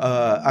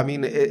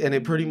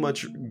it pretty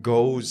much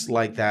goes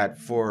like that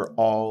for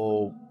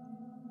all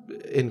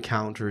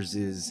encounters.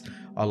 Is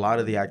a lot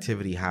of the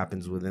activity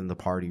happens within the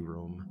party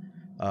room.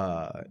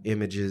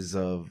 Images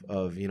of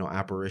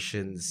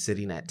apparitions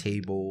sitting at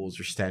tables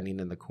or standing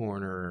in the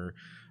corner,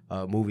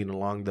 moving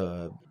along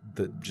the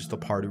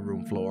party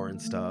room floor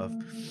and stuff.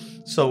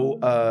 So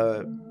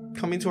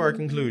coming to our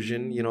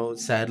conclusion,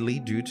 sadly,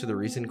 due to the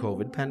recent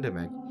COVID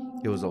pandemic,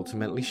 it was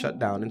ultimately shut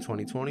down in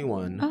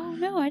 2021. Oh,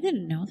 no, I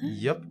didn't know that.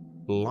 Yep,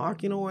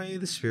 locking away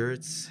the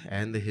spirits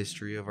and the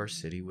history of our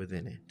city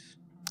within it.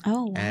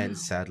 Oh, wow. And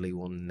sadly,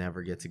 we'll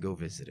never get to go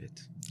visit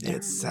it.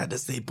 It's sad to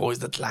see boys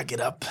that lock it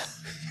up.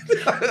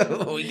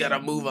 We gotta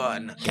move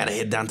on. Gotta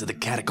head down to the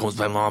catacombs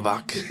by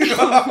Lombok.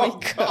 Oh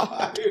my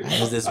god.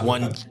 There's this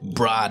one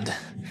broad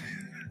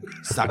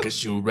soccer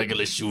shoe,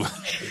 regular shoe,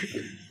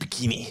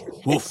 bikini.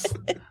 Woof.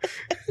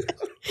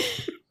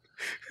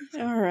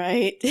 All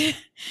right.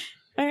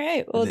 All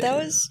right. Well,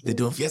 They're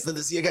doing fiesta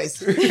this year, guys.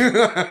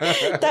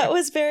 that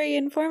was very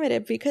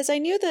informative because I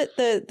knew that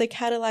the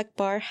Cadillac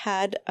bar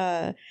had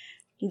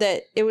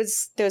that there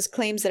was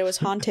claims that it was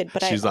haunted,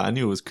 but I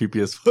knew it was creepy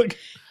as fuck.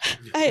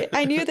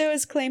 I knew there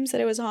was claims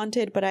that it was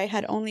haunted, but I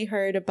had only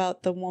heard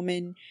about the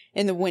woman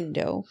in the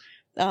window.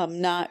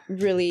 Not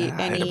really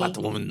I any heard about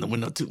the woman in the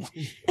window too.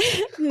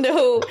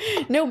 no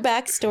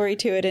backstory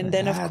to it, and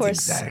then of That's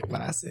course exactly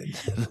what I said.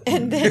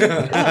 and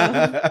then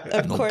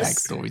of No course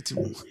backstory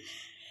too.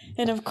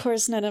 and of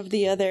course none of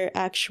the other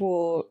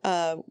actual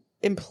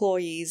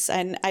employees,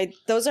 and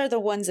those are the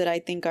ones that I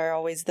think are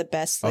always the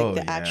best, like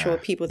the actual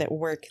people that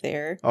work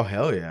there. Oh,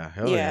 hell yeah.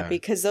 Hell yeah.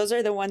 Because those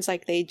are the ones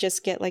like they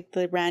just get like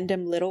the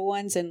random little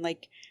ones, and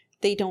like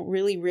they don't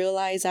really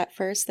realize at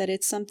first that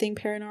it's something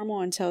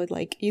paranormal until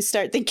like you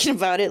start thinking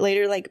about it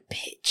later, like,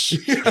 bitch.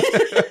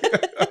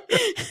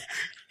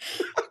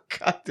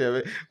 God damn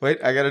it. Wait,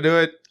 I gotta do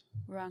it.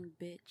 Wrong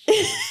bitch.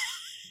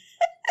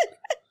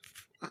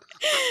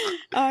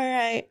 All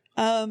right.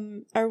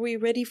 Are we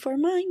ready for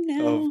mine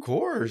now? Of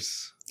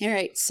course. All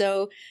right.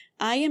 So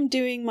I am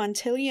doing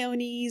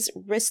Montiglione's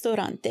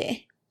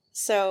Ristorante.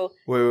 So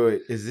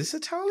Wait. Is this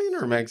Italian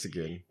or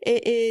Mexican?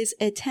 it is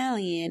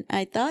Italian.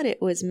 I thought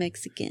it was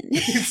Mexican.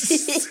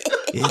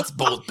 It's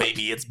both,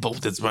 baby. It's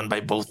both. It's run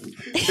by both.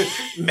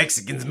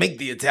 Mexicans make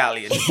the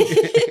Italian.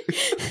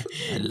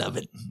 I love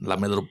it. Love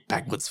my little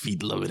backwoods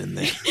feet. Love it in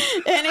there.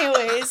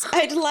 Anyways,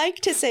 I'd like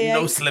to say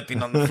No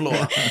slipping on the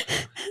floor.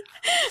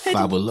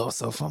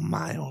 Fabuloso for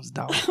miles,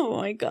 dog. Oh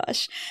my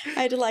gosh.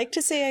 I'd like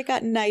to say I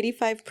got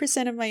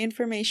 95% of my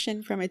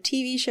information from a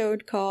TV show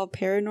called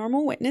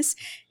Paranormal Witness.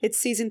 It's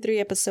season 3,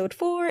 episode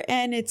 4,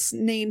 and it's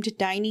named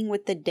Dining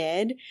with the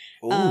Dead.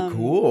 Oh,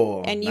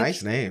 cool. and you-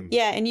 Nice name.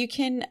 Yeah, and you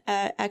can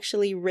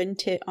actually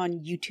rent it on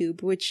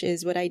YouTube, which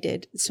is what I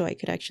did, so I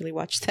could actually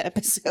watch the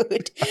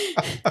episode.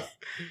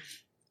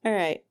 All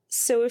right.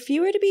 So if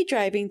you were to be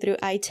driving through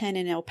I-10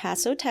 in El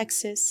Paso,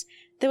 Texas,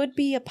 there would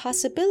be a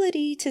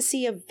possibility to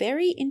see a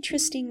very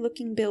interesting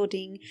looking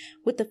building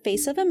with the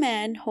face of a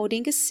man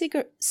holding a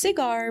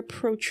cigar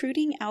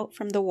protruding out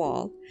from the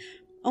wall.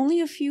 Only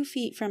a few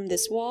feet from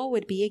this wall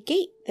would be a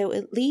gate that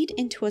would lead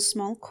into a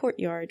small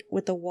courtyard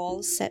with the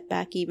walls set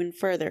back even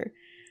further.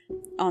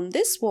 On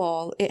this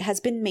wall, it has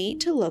been made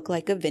to look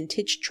like a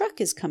vintage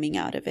truck is coming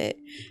out of it,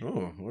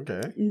 Oh,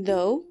 okay.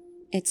 though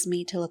it's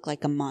made to look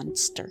like a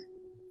monster.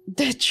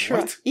 The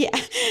truck, What? yeah,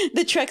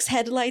 the truck's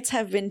headlights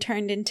have been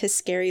turned into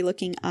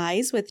scary-looking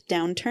eyes with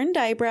downturned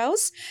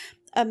eyebrows.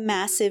 A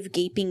massive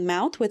gaping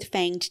mouth with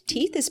fanged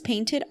teeth is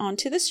painted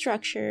onto the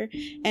structure,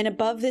 and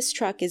above this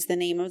truck is the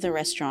name of the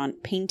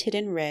restaurant, painted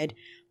in red,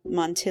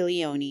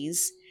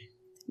 Montiglione's.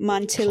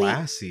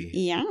 Classy.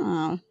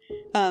 Yeah.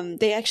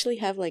 They actually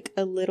have like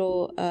a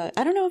little,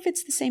 I don't know if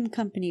it's the same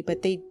company,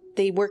 but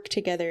they work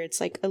together. It's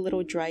like a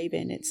little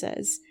drive-in, it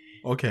says.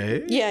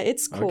 Okay. Yeah,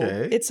 it's cool.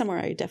 Okay. It's somewhere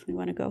I definitely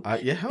want to go.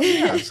 Yeah, hell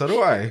yeah. So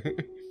do I.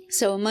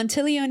 So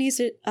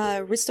Montiglione's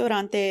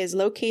Ristorante is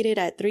located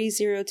at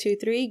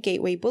 3023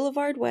 Gateway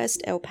Boulevard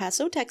West, El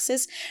Paso,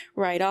 Texas,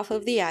 right off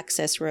of the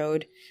access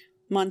road.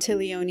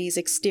 Montiglione's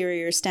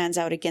exterior stands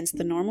out against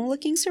the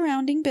normal-looking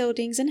surrounding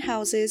buildings and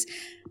houses,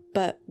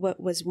 but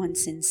what was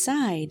once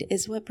inside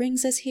is what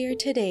brings us here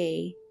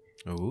today.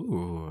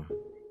 Ooh.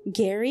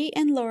 Gary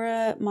and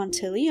Laura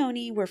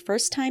Montiglione were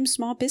first-time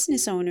small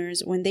business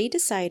owners when they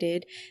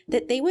decided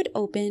that they would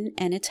open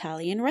an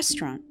Italian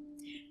restaurant.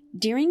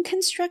 During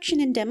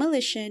construction and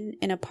demolition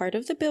in a part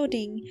of the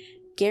building,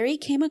 Gary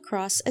came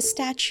across a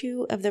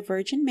statue of the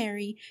Virgin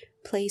Mary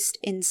placed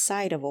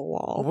inside of a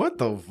wall. What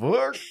the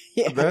fuck?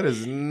 Yeah. That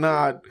is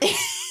not...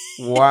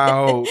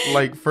 Wow.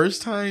 Like,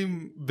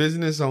 first-time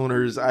business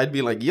owners, I'd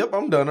be like, yep,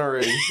 I'm done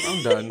already.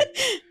 I'm done.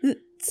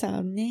 So,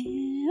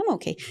 I'm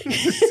okay.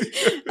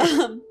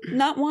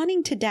 Not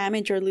wanting to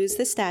damage or lose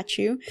the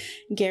statue,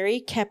 Gary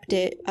kept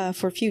it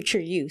for future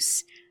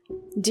use.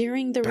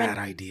 During the Bad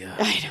idea.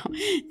 I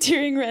know.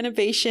 During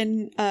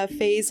renovation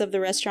phase of the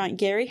restaurant,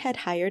 Gary had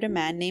hired a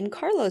man named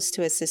Carlos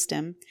to assist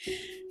him.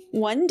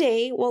 One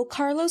day, while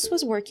Carlos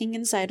was working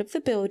inside of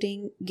the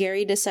building,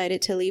 Gary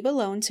decided to leave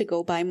alone to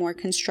go buy more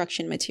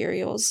construction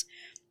materials.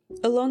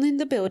 Alone in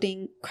the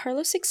building,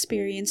 Carlos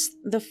experienced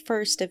the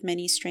first of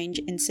many strange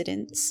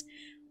incidents.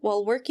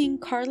 While working,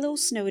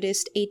 Carlos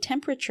noticed a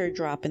temperature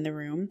drop in the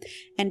room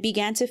and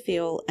began to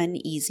feel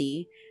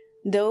uneasy.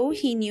 Though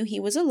he knew he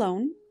was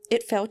alone,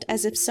 it felt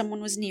as if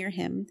someone was near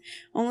him,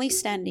 only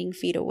standing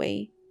feet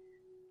away.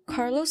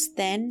 Carlos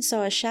then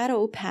saw a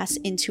shadow pass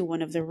into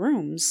one of the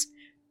rooms.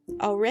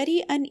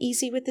 Already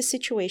uneasy with the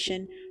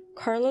situation,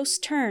 Carlos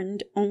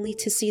turned only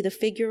to see the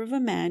figure of a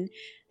man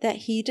that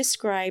he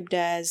described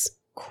as,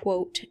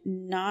 quote,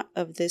 not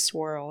of this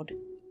world.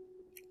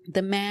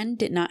 The man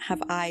did not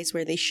have eyes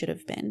where they should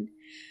have been.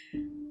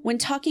 When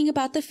talking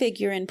about the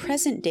figure in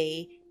present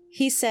day,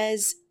 He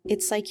says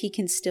it's like he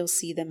can still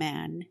see the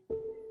man.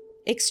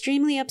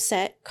 Extremely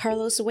upset,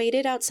 Carlos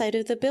waited outside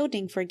of the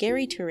building for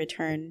Gary to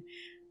return.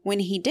 When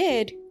he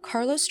did,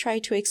 Carlos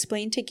tried to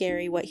explain to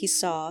Gary what he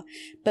saw,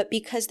 but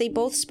because they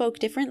both spoke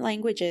different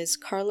languages,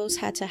 Carlos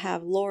had to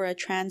have Laura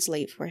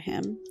translate for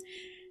him.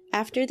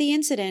 After the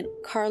incident,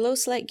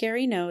 Carlos let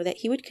Gary know that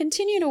he would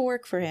continue to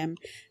work for him,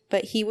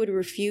 but he would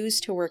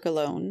refuse to work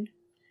alone.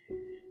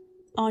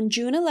 On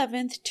June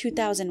 11th,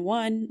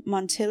 2001,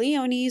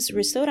 Monteleone's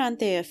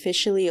Ristorante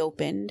officially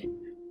opened.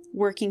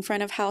 Working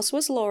front of house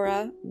was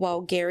Laura,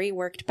 while Gary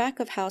worked back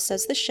of house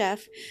as the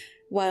chef,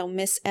 while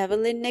Miss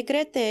Evelyn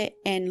Negrete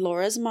and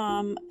Laura's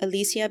mom,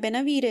 Alicia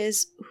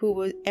Benavides,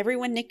 who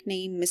everyone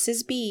nicknamed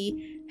Mrs.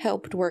 B,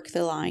 helped work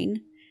the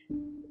line.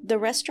 The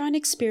restaurant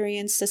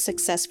experienced a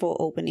successful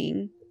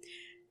opening.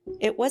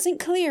 It wasn't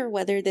clear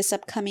whether this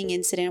upcoming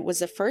incident was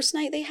the first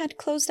night they had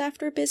closed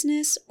after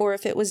business or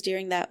if it was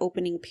during that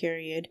opening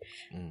period.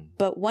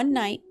 But one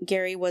night,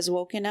 Gary was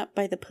woken up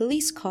by the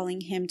police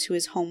calling him to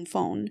his home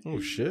phone. Oh,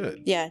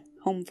 shit. Yeah,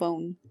 home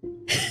phone.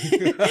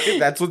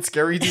 That's what's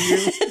scary to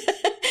you?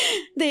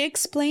 They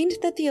explained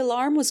that the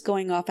alarm was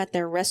going off at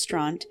their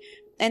restaurant,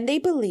 and they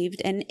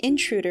believed an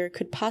intruder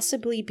could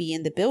possibly be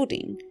in the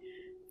building.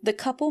 The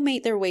couple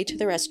made their way to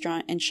the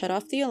restaurant and shut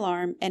off the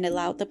alarm and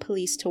allowed the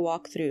police to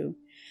walk through.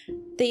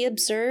 They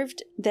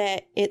observed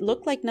that it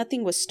looked like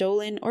nothing was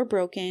stolen or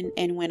broken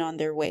and went on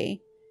their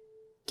way.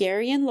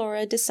 Gary and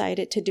Laura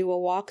decided to do a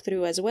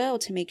walkthrough as well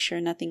to make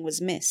sure nothing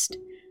was missed.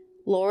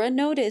 Laura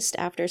noticed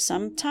after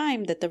some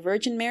time that the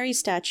Virgin Mary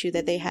statue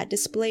that they had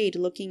displayed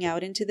looking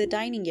out into the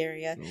dining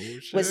area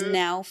was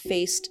now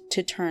faced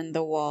to turn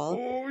the wall.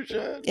 Oh,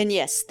 shit. And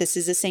yes, this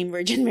is the same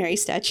Virgin Mary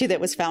statue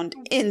that was found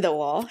in the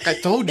wall. I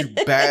told you,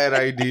 bad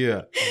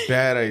idea.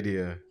 Bad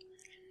idea.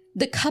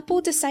 The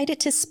couple decided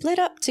to split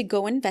up to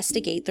go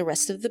investigate the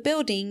rest of the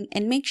building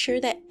and make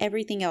sure that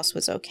everything else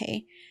was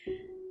okay.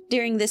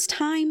 During this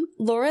time,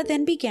 Laura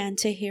then began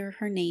to hear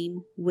her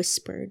name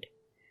whispered.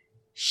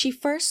 She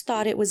first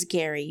thought it was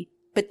Gary,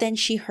 but then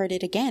she heard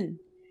it again.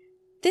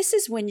 This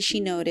is when she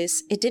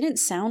noticed it didn't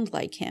sound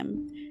like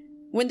him.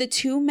 When the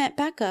two met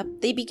back up,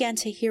 they began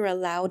to hear a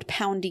loud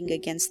pounding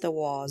against the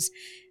walls,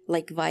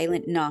 like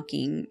violent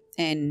knocking,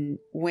 and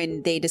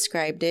when they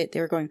described it,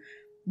 they were going,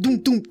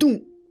 doom, doom,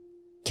 doom.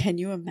 Can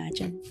you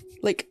imagine?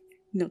 Like,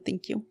 no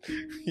thank you.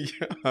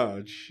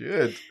 Yeah,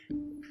 shit.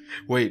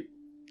 Wait,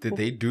 did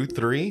they do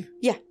 3?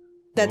 Yeah,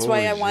 that's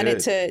why I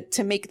wanted shit.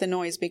 to make the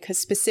noise, because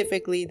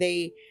specifically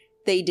they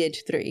did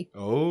 3.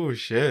 Oh,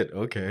 shit.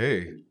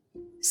 Okay.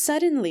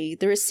 Suddenly,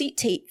 the receipt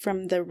tape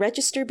from the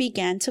register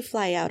began to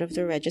fly out of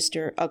the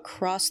register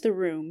across the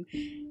room,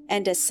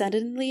 and as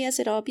suddenly as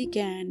it all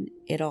began,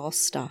 it all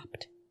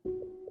stopped.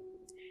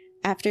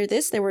 After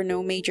this, there were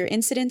no major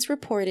incidents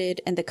reported,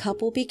 and the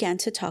couple began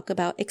to talk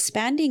about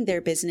expanding their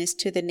business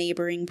to the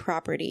neighboring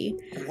property.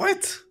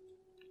 What?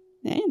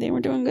 Yeah, they were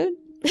doing good.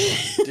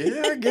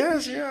 Yeah, I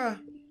guess, yeah.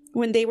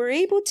 When they were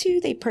able to,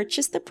 they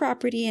purchased the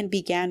property and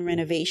began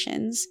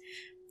renovations.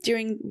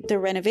 During the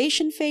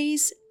renovation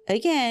phase,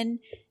 again,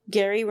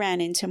 Gary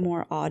ran into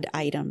more odd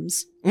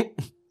items.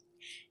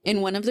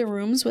 In one of the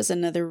rooms was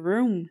another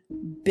room,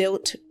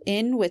 built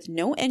in with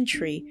no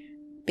entry.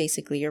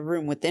 Basically a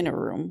room within a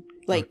room.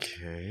 Like,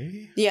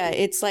 okay. Yeah,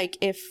 it's like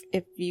if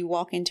you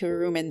walk into a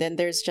room and then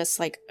there's just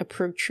like a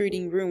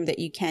protruding room that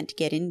you can't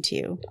get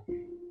into.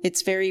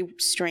 It's very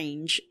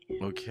strange.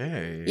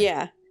 Okay.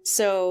 Yeah.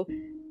 So,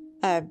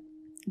 A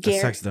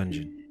sex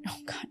dungeon. Oh,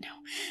 God,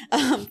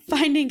 no.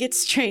 Finding it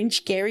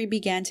strange, Gary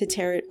began to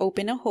tear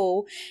open a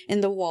hole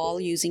in the wall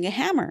using a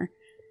hammer.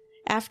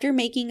 After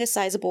making a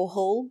sizable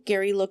hole,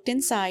 Gary looked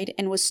inside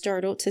and was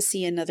startled to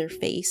see another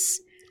face.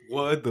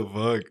 What the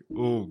fuck?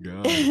 Oh,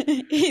 God.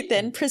 He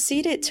then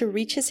proceeded to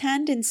reach his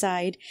hand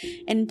inside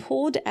and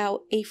pulled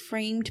out a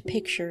framed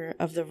picture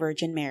of the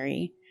Virgin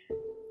Mary.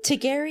 To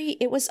Gary,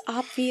 it was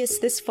obvious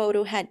this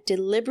photo had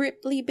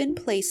deliberately been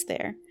placed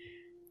there.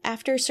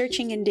 After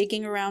searching and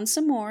digging around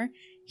some more,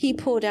 he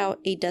pulled out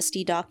a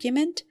dusty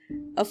document,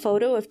 a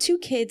photo of 2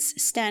 kids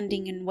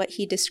standing in what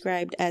he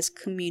described as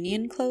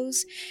communion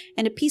clothes,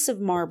 and a piece of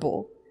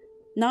marble.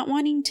 Not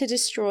wanting to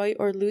destroy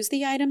or lose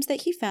the items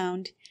that he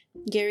found,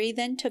 Gary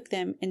then took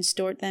them and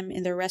stored them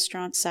in the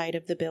restaurant side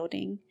of the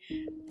building.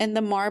 And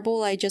the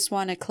marble, I just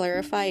want to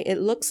clarify, it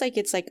looks like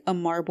it's like a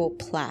marble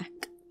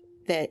plaque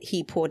that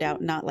he pulled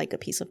out, not like a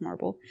piece of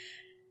marble.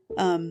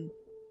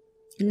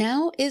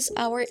 Now is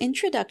our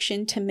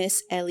introduction to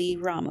Miss Ellie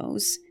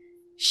Ramos.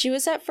 She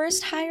was at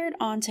first hired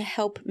on to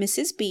help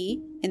Mrs.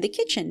 B in the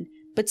kitchen,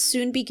 but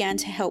soon began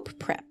to help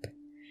prep.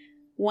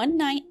 One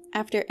night,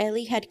 after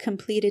Ellie had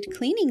completed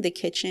cleaning the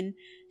kitchen,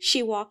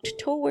 she walked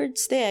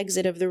towards the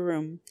exit of the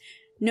room,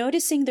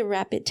 noticing the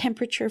rapid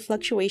temperature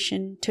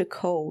fluctuation to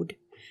cold.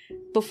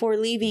 Before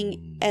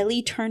leaving,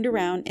 Ellie turned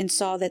around and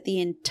saw that the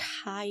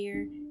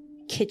entire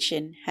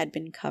kitchen had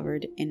been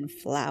covered in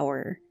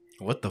flour.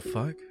 What the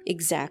fuck?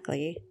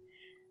 Exactly.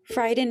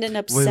 Frightened and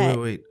upset.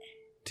 Wait.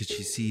 did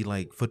she see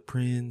like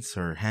footprints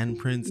or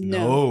handprints?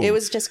 No, it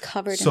was just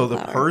covered in flour. So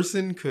the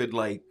person could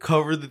like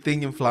cover the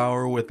thing in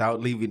flour without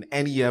leaving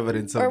any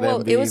evidence of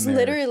them being it was there.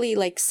 literally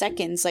like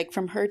seconds, like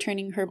from her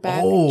turning her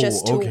back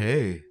just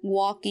to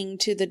walking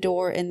to the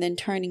door and then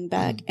turning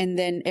back, and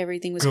then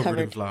everything was covered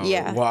in flour.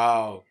 Yeah.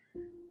 Wow.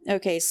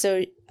 Okay,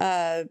 so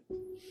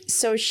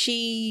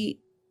she's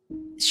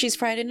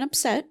frightened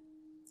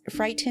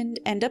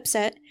and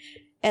upset.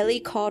 Ellie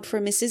called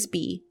for Mrs.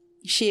 B.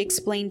 She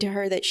explained to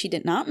her that she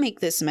did not make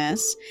this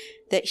mess,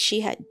 that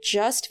she had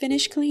just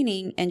finished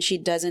cleaning and she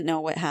doesn't know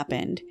what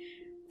happened.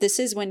 This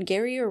is when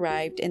Gary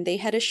arrived, and they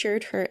had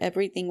assured her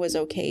everything was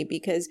okay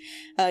because,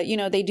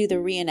 they do the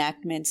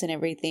reenactments and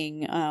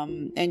everything.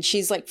 And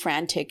she's like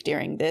frantic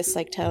during this,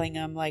 like telling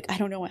them like, I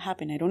don't know what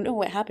happened. I don't know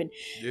what happened.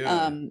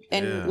 Yeah.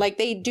 Like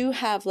they do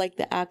have like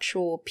the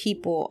actual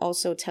people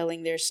also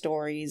telling their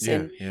stories.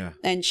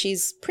 And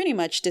she's pretty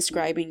much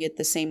describing it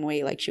the same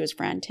way, like she was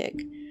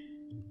frantic.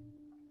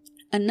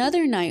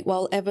 Another night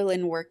while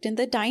Evelyn worked in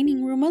the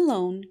dining room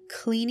alone,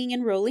 cleaning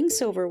and rolling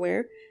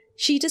silverware,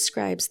 she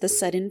describes the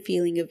sudden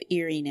feeling of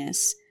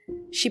eeriness.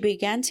 She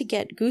began to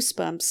get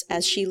goosebumps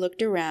as she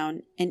looked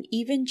around and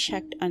even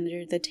checked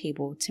under the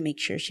table to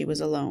make sure she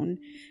was alone.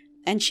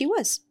 And she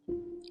was.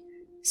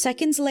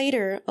 Seconds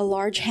later, a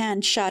large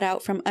hand shot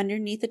out from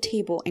underneath the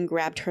table and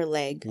grabbed her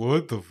leg.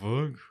 What the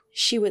fuck?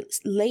 She would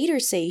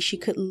later say she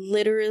could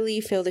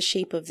literally feel the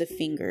shape of the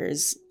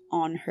fingers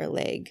on her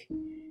leg.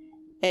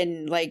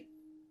 And like,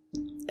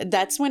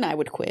 that's when I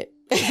would quit.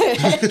 Like,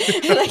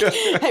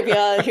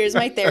 here's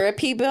my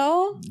therapy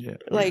bill. Yeah.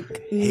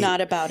 Like, not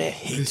about it.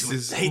 This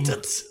is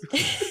haters.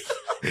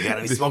 You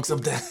gotta smoke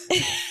something.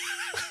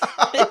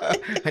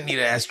 I need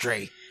an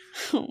ashtray.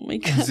 Oh my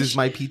gosh. This is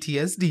my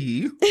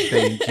PTSD.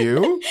 Thank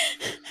you.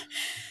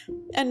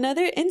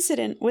 Another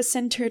incident was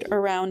centered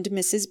around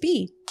Mrs.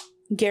 B.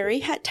 Gary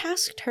had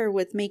tasked her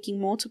with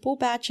making multiple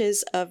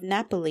batches of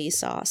Napoli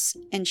sauce,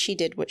 and she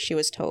did what she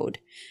was told.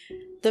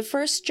 The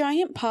first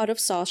giant pot of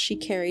sauce she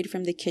carried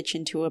from the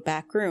kitchen to a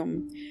back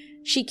room.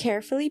 She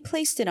carefully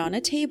placed it on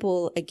a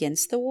table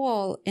against the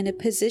wall in a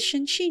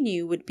position she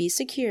knew would be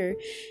secure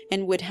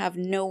and would have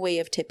no way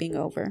of tipping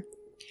over.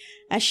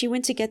 As she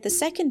went to get the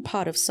second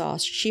pot of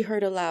sauce, she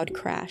heard a loud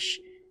crash.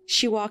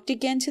 She walked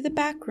again to the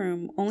back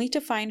room, only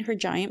to find her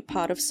giant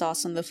pot of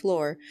sauce on the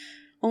floor.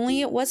 Only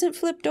it wasn't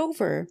flipped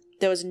over.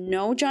 There was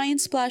no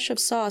giant splash of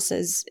sauce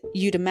as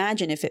you'd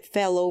imagine if it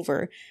fell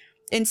over.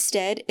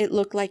 Instead, it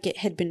looked like it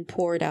had been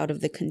poured out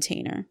of the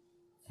container.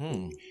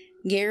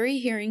 Gary,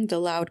 hearing the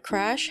loud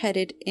crash,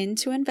 headed in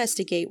to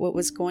investigate what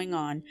was going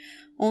on,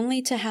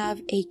 only to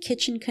have a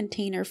kitchen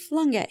container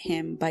flung at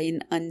him by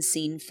an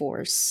unseen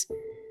force.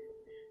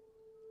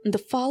 The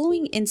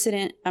following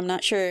incident, I'm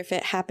not sure if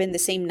it happened the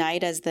same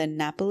night as the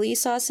Napoli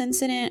sauce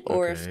incident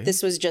or if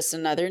this was just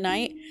another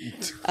night,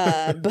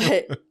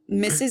 but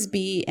Mrs.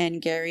 B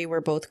and Gary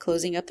were both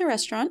closing up the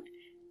restaurant.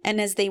 And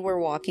as they were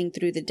walking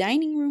through the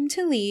dining room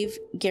to leave,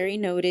 Gary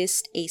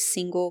noticed a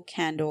single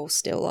candle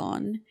still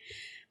on.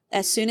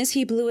 As soon as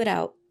he blew it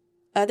out,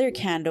 other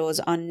candles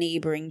on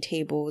neighboring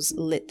tables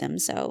lit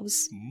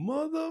themselves.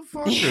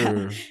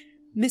 Motherfucker.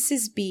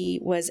 Mrs.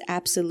 B was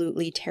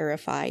absolutely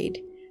terrified.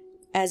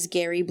 As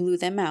Gary blew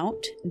them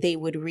out, they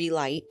would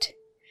relight.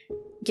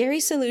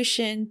 Gary's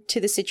solution to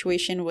the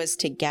situation was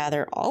to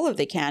gather all of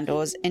the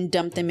candles and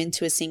dump them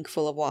into a sink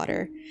full of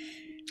water.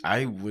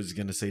 I was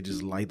going to say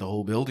just light the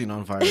whole building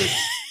on fire.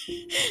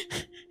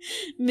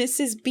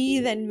 Mrs. B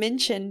then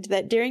mentioned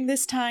that during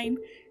this time,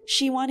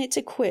 she wanted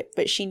to quit,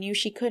 but she knew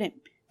she couldn't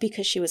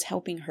because she was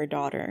helping her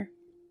daughter.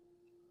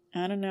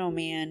 I don't know,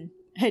 man.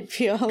 I'd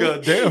feel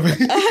God damn.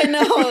 I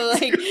know,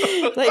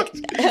 like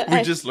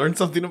we just learned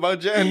something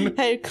about Jen.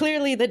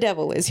 Clearly the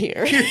devil is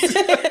here.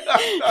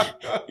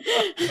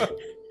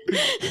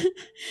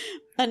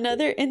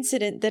 Another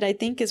incident that I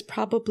think is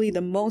probably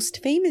the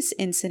most famous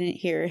incident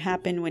here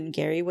happened when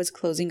Gary was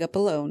closing up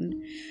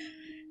alone.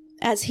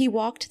 As he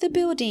walked the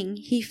building,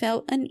 he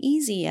felt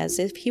uneasy as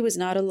if he was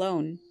not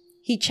alone.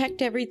 He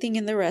checked everything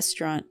in the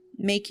restaurant,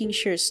 making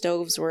sure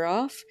stoves were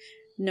off,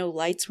 no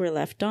lights were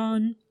left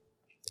on,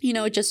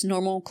 just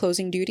normal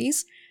closing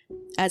duties.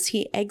 As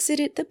he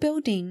exited the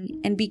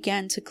building and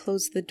began to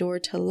close the door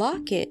to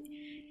lock it,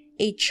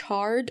 a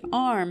charred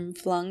arm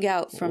flung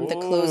out from the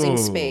closing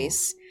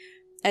space.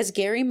 As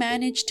Gary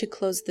managed to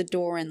close the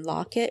door and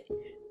lock it,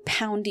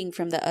 pounding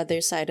from the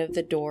other side of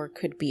the door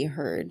could be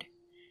heard.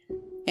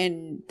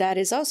 And that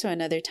is also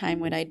another time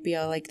when I'd be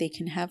all like, they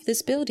can have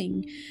this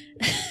building.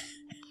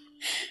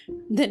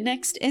 The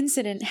next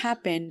incident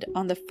happened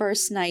on the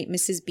first night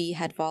Mrs. B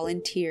had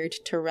volunteered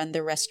to run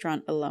the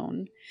restaurant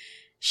alone.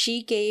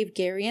 She gave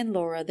Gary and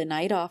Laura the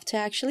night off to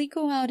actually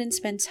go out and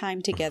spend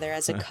time together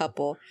as a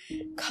couple,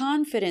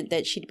 confident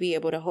that she'd be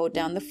able to hold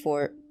down the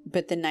fort,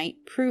 but the night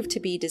proved to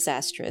be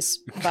disastrous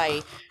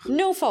by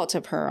no fault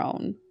of her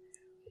own.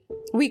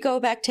 We go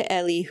back to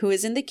Ellie, who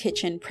is in the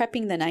kitchen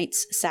prepping the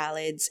night's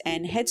salads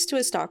and heads to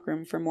a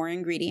stockroom for more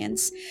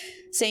ingredients,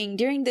 saying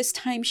during this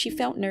time she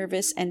felt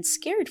nervous and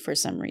scared for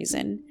some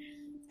reason.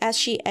 As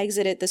she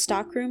exited the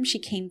stockroom, she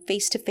came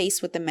face to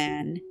face with the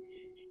man.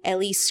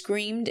 Ellie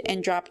screamed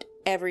and dropped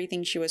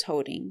everything she was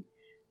holding.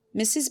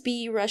 Mrs.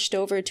 B rushed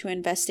over to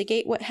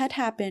investigate what had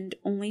happened,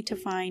 only to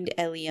find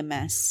Ellie a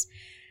mess.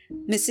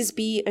 Mrs.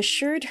 B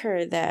assured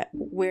her that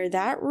where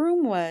that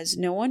room was,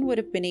 no one would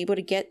have been able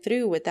to get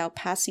through without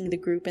passing the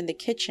group in the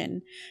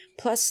kitchen.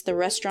 Plus, the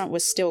restaurant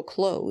was still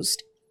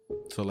closed.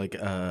 So like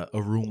a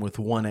room with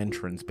one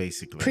entrance,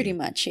 basically. Pretty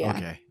much,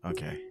 yeah.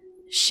 Okay.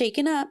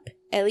 Shaken up,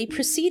 Ellie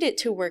proceeded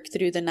to work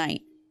through the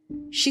night.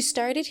 She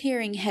started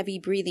hearing heavy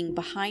breathing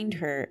behind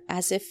her,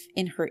 as if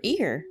in her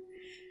ear.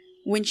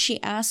 When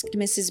she asked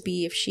Mrs.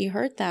 B if she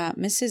heard that,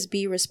 Mrs.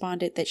 B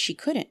responded that she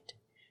couldn't.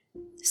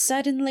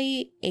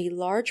 Suddenly, a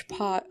large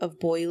pot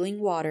of boiling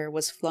water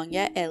was flung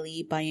at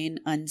Ellie by an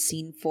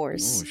unseen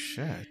force. Oh,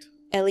 shit.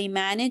 Ellie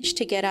managed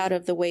to get out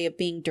of the way of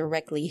being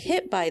directly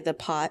hit by the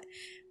pot,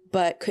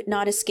 but could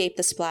not escape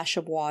the splash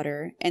of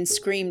water and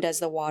screamed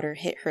as the water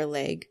hit her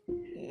leg.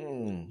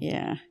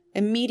 Yeah.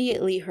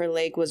 Immediately, her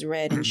leg was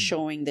red and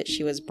showing that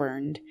she was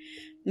burned.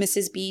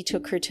 Mrs. B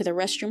took her to the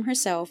restroom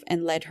herself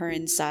and led her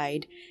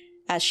inside.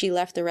 As she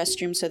left the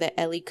restroom so that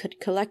Ellie could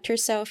collect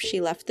herself, she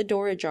left the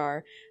door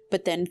ajar,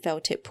 but then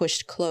felt it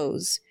pushed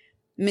close.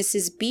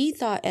 Mrs. B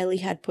thought Ellie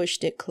had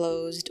pushed it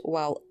closed,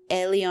 while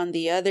Ellie on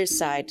the other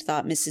side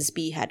thought Mrs.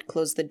 B had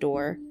closed the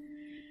door.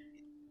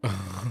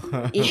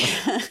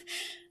 Yeah.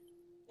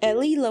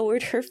 Ellie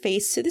lowered her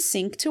face to the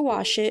sink to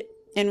wash it,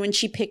 and when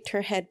she picked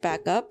her head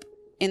back up,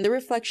 in the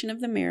reflection of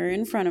the mirror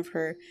in front of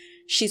her,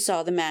 she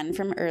saw the man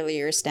from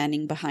earlier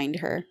standing behind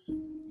her.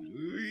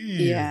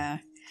 Yeah.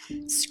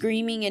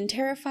 Screaming and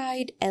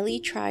terrified, Ellie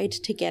tried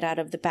to get out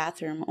of the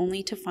bathroom,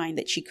 only to find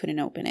that she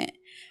couldn't open it.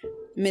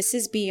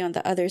 Mrs. B on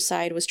the other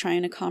side was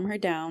trying to calm her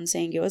down,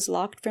 saying it was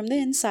locked from the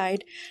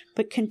inside,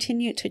 but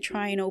continued to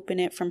try and open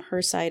it from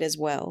her side as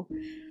well.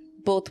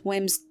 Both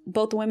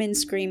women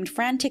screamed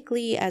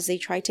frantically as they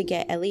tried to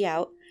get Ellie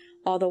out,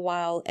 all the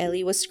while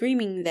Ellie was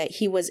screaming that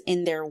he was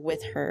in there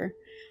with her.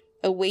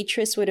 A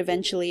waitress would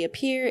eventually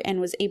appear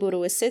and was able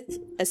to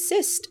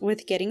assist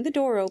with getting the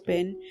door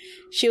open.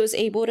 She was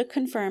able to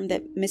confirm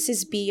that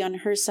Mrs. B on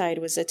her side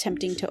was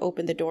attempting to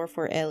open the door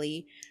for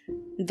Ellie.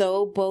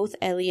 Though both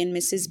Ellie and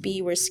Mrs. B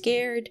were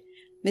scared,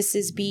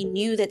 Mrs. B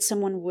knew that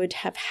someone would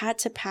have had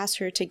to pass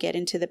her to get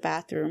into the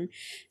bathroom,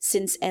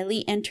 since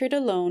Ellie entered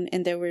alone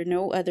and there were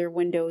no other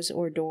windows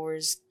or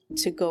doors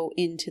to go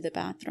into the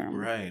bathroom.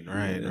 Right.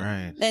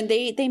 And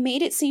they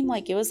made it seem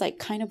like it was like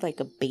kind of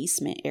like a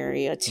basement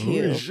area too.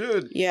 Holy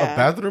shit. Yeah. A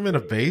bathroom in a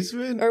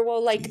basement? Or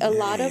well, like a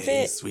lot of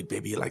it. Sweet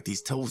baby, you like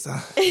these toes,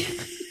 huh?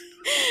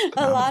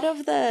 A lot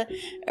of the,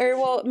 or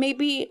well,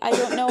 maybe I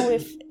don't know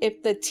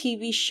if the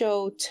TV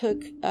show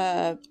took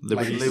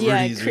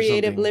liberties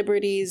creative or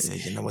liberties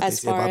Yeah, you know what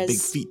as they say far about as big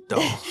feet,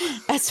 though.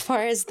 as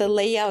far as the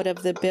layout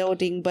of the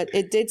building, but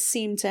it did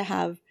seem to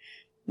have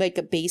like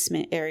a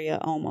basement area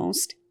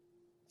almost.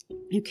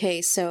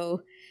 Okay,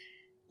 so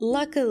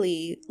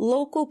luckily,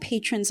 local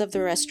patrons of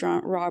the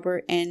restaurant,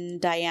 Robert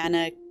and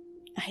Diana,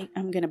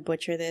 I'm going to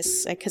butcher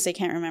this because I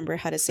can't remember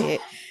how to say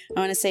it. I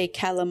want to say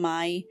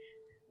Calamai,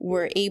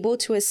 were able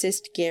to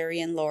assist Gary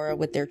and Laura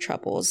with their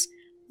troubles.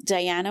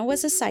 Diana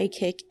was a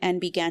sidekick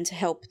and began to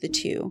help the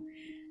two.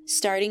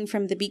 Starting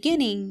from the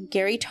beginning,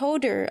 Gary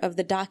told her of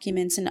the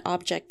documents and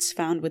objects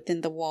found within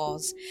the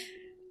walls.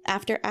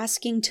 After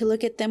asking to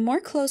look at them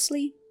more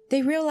closely,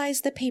 they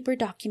realized the paper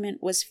document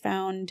was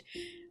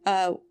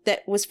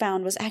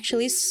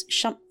actually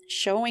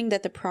showing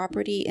that the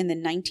property in the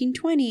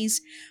 1920s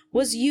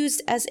was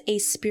used as a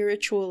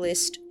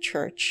spiritualist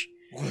church.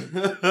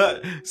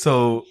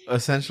 So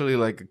essentially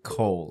like a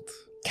cult.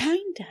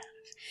 Kind of.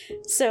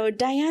 So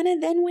Diana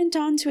then went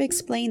on to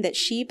explain that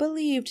she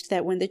believed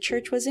that when the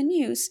church was in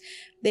use,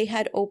 they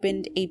had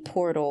opened a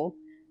portal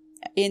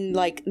in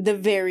like the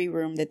very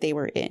room that they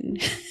were in.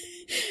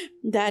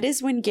 That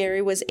is when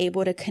Gary was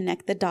able to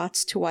connect the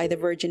dots to why the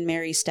Virgin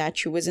Mary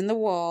statue was in the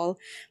wall,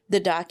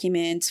 the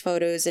documents,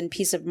 photos, and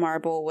piece of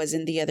marble was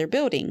in the other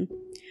building.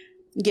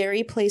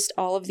 Gary placed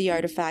all of the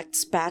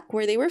artifacts back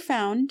where they were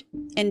found,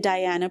 and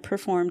Diana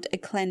performed a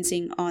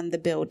cleansing on the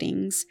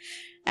buildings.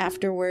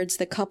 Afterwards,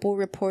 the couple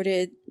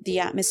reported the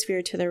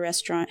atmosphere to the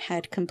restaurant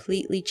had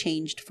completely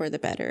changed for the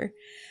better.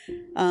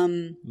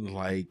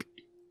 Like,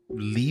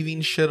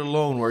 leaving shit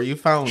alone where you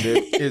found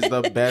it is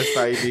the best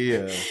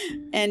idea.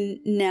 And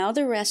now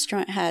the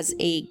restaurant has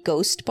a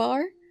ghost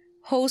bar,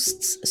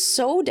 hosts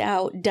sold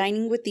out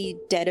Dining with the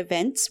Dead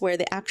events where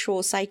the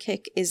actual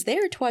psychic is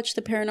there to watch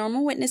the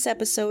Paranormal Witness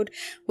episode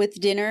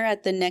with dinner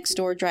at the next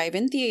door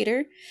drive-in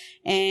theater.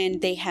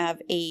 And they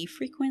have a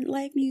frequent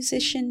live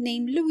musician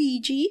named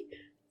Luigi.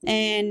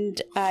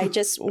 And I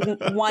just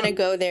want to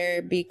go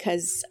there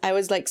because I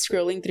was like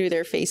scrolling through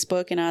their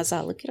Facebook and I was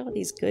like, look at all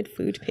these good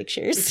food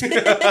pictures.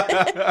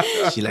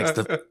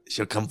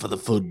 She'll come for the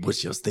food, but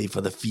she'll stay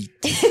for the feet.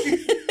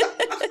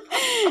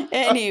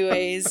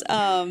 Anyways,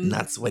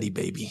 Not sweaty,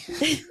 baby.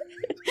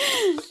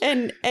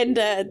 and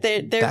they're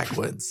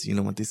Backwoods. You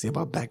know what they say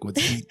about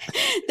backwoods heat?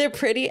 they're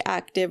pretty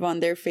active on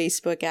their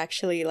Facebook,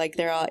 actually. Like,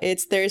 they're all,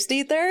 it's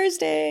Thirsty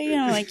Thursday.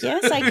 And I'm like,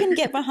 yes, I can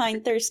get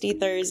behind Thirsty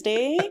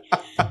Thursday.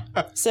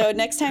 So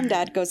next time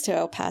Dad goes to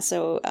El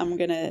Paso, I'm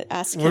going to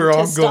ask him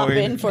to stop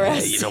in for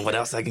us. You know what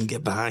else I can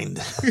get behind?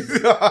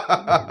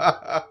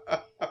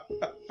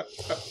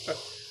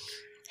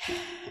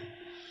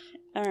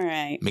 All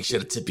right. Make sure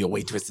to tip your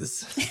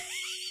waitresses.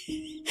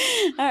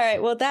 All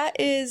right. Well, that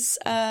is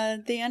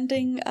the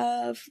ending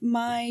of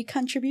my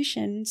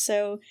contribution.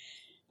 So,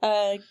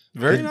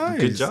 Very nice.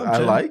 Good job, I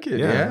Jen. like it.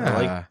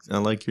 Yeah. I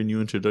like your new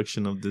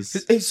introduction of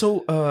this. Hey,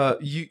 so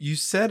you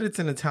said it's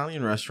an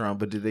Italian restaurant,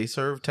 but do they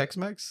serve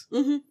Tex-Mex?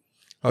 mm-hmm.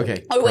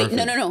 Okay. Oh, wait.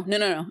 perfect.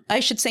 No. I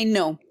should say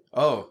no.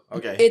 Oh,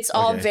 okay. It's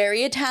all Okay.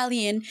 very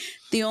Italian.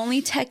 The only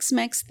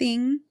Tex-Mex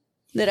thing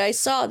that I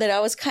saw that I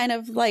was kind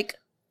of like,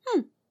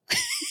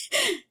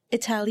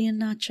 Italian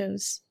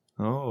nachos.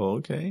 Oh,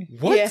 okay.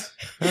 What? Yeah.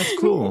 That's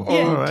cool. Yeah.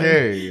 All right.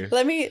 Okay.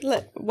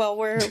 While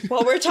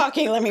we're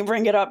talking, let me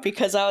bring it up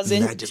because I was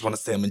I just want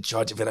to say I'm in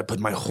charge of it. I put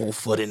my whole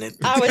foot in it.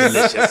 I It's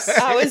delicious.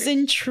 was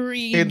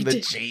intrigued. In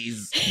the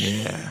cheese.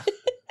 Yeah.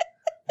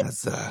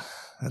 That's a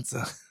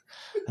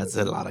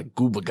lot of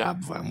gooba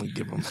gob when we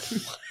give them.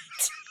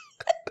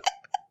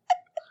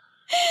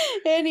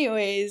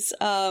 Anyways,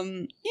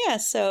 yeah,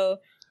 so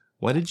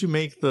Why did you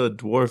make the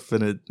dwarf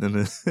in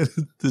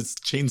this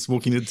chain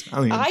smoking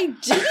Italian? I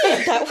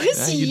did. That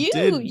was Yeah, you you.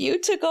 did. You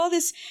took all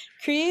this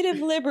creative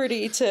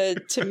liberty to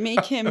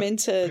make him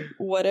into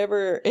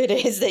whatever it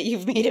is that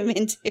you've made him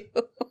into.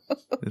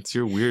 It's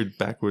your weird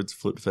backwards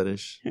foot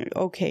fetish.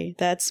 Okay,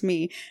 that's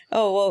me.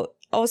 Oh, well,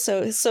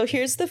 also, so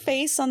here's the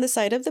face on the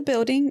side of the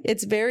building.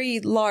 It's very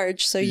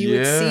large, so you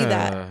would see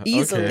that Yeah,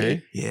 easily.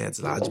 okay. Yeah,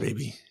 it's large,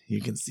 baby. You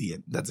can see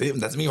it. That's him.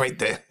 That's me right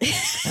there.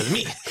 That's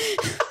me.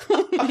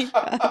 Oh my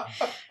God.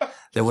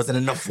 There wasn't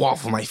enough wall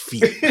for my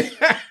feet.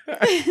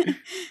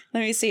 Let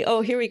me see.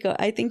 Oh, here we go.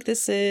 I think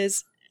this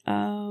is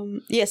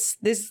yes,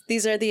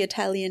 these are the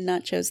Italian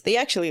nachos. They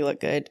actually look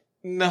good.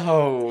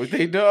 No,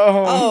 they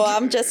don't. Oh,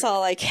 I'm just all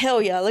like,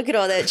 hell yeah, look at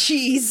all that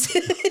cheese.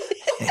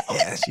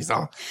 Yeah, she's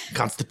all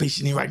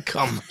constipation. Here I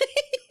come.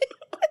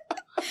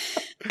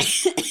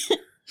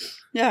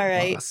 All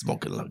right.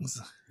 Smoking lungs.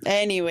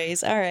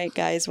 Anyways, all right,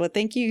 guys. Well,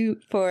 thank you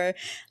for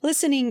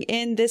listening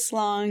in this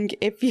long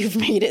if you've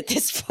made it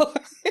this far.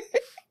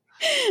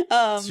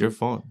 It's your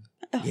fault.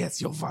 Oh. Yeah,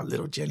 it's your fault,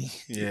 little Jenny.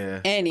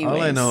 Yeah. Anyways.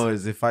 All I know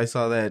is if I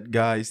saw that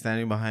guy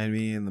standing behind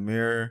me in the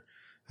mirror,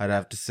 I'd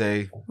have to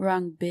say,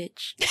 Wrong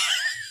bitch.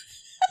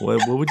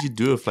 What would you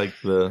do if like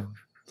the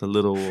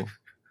little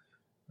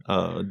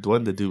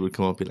duende dude would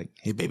come up and be like,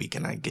 "Hey baby,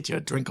 can I get you a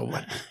drink or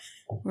what?"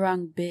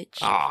 Wrong bitch.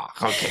 Ah,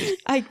 okay.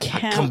 I I'll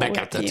can't come back with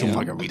after you. 2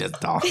 margaritas,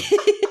 dog.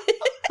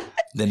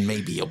 Then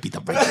maybe you'll be the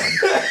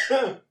right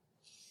one.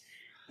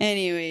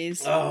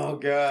 Anyways. oh,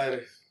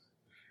 God.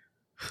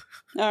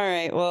 All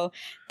right. Well,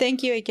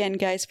 thank you again,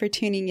 guys, for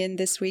tuning in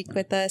this week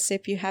with us.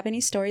 If you have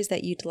any stories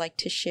that you'd like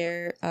to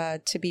share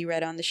to be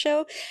read on the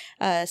show,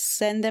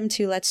 send them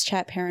to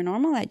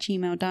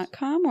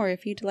letschatparanormal@gmail.com. Or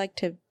if you'd like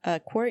to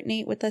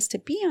coordinate with us to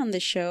be on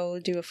the show,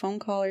 do a phone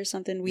call or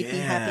something, we'd be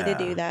happy to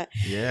do that.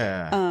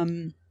 Yeah.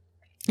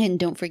 And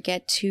don't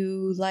forget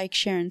to like,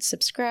 share, and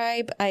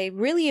subscribe. I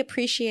really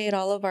appreciate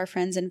all of our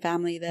friends and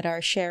family that are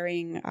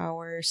sharing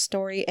our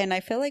story. And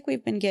I feel like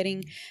we've been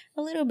getting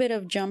a little bit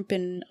of jump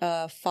in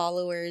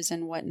followers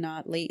and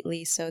whatnot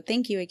lately. So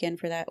thank you again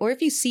for that. Or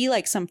if you see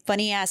like some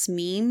funny ass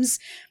memes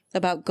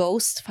about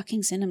ghosts,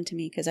 fucking send them to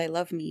me because I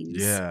love memes.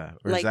 Yeah.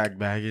 Or like- Zach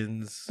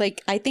Baggins.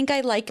 Like, I think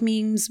I like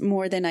memes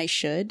more than I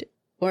should.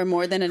 Or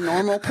more than a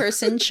normal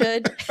person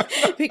should.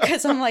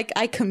 Because I'm like,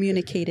 I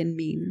communicate in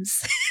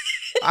memes.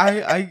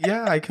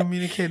 I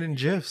communicate in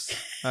GIFs.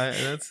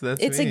 That's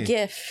It's me. a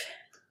GIF.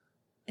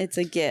 It's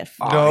a GIF.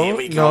 Oh, here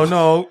we go.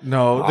 No. Oh, The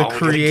we're gonna get it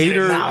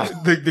creator, now.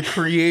 the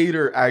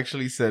creator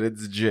actually said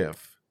it's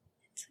GIF.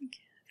 It's a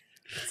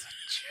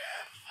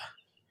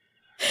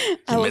GIF.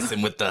 You're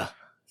messing with the...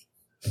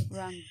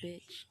 Wrong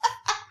bitch.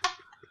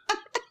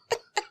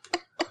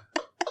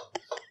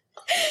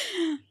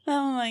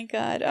 Oh my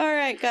God. All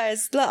right,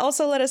 guys.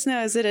 Also let us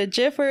know, is it a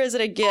GIF or is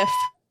it a GIF?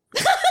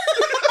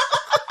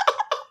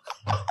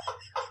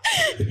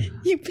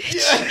 You bitch.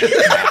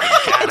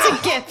 It's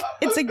a GIF.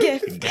 It's a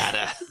GIF.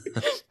 Gotta.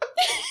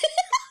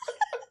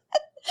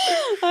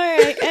 All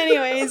right.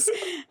 Anyways,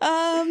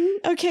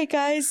 okay,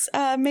 guys.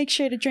 Make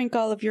sure to drink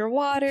all of your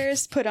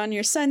waters. Put on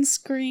your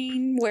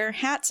sunscreen. Wear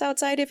hats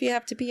outside if you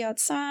have to be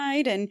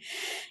outside, and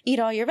eat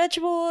all your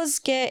vegetables.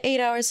 Get 8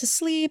 hours of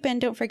sleep,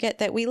 and don't forget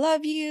that we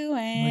love you.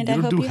 And You I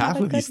don't hope do you have half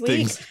a of good these week,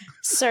 things.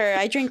 sir.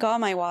 I drink all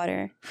my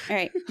water. All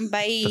right.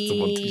 Bye. That's the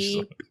one piece.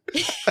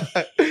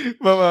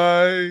 Bye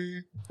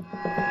bye.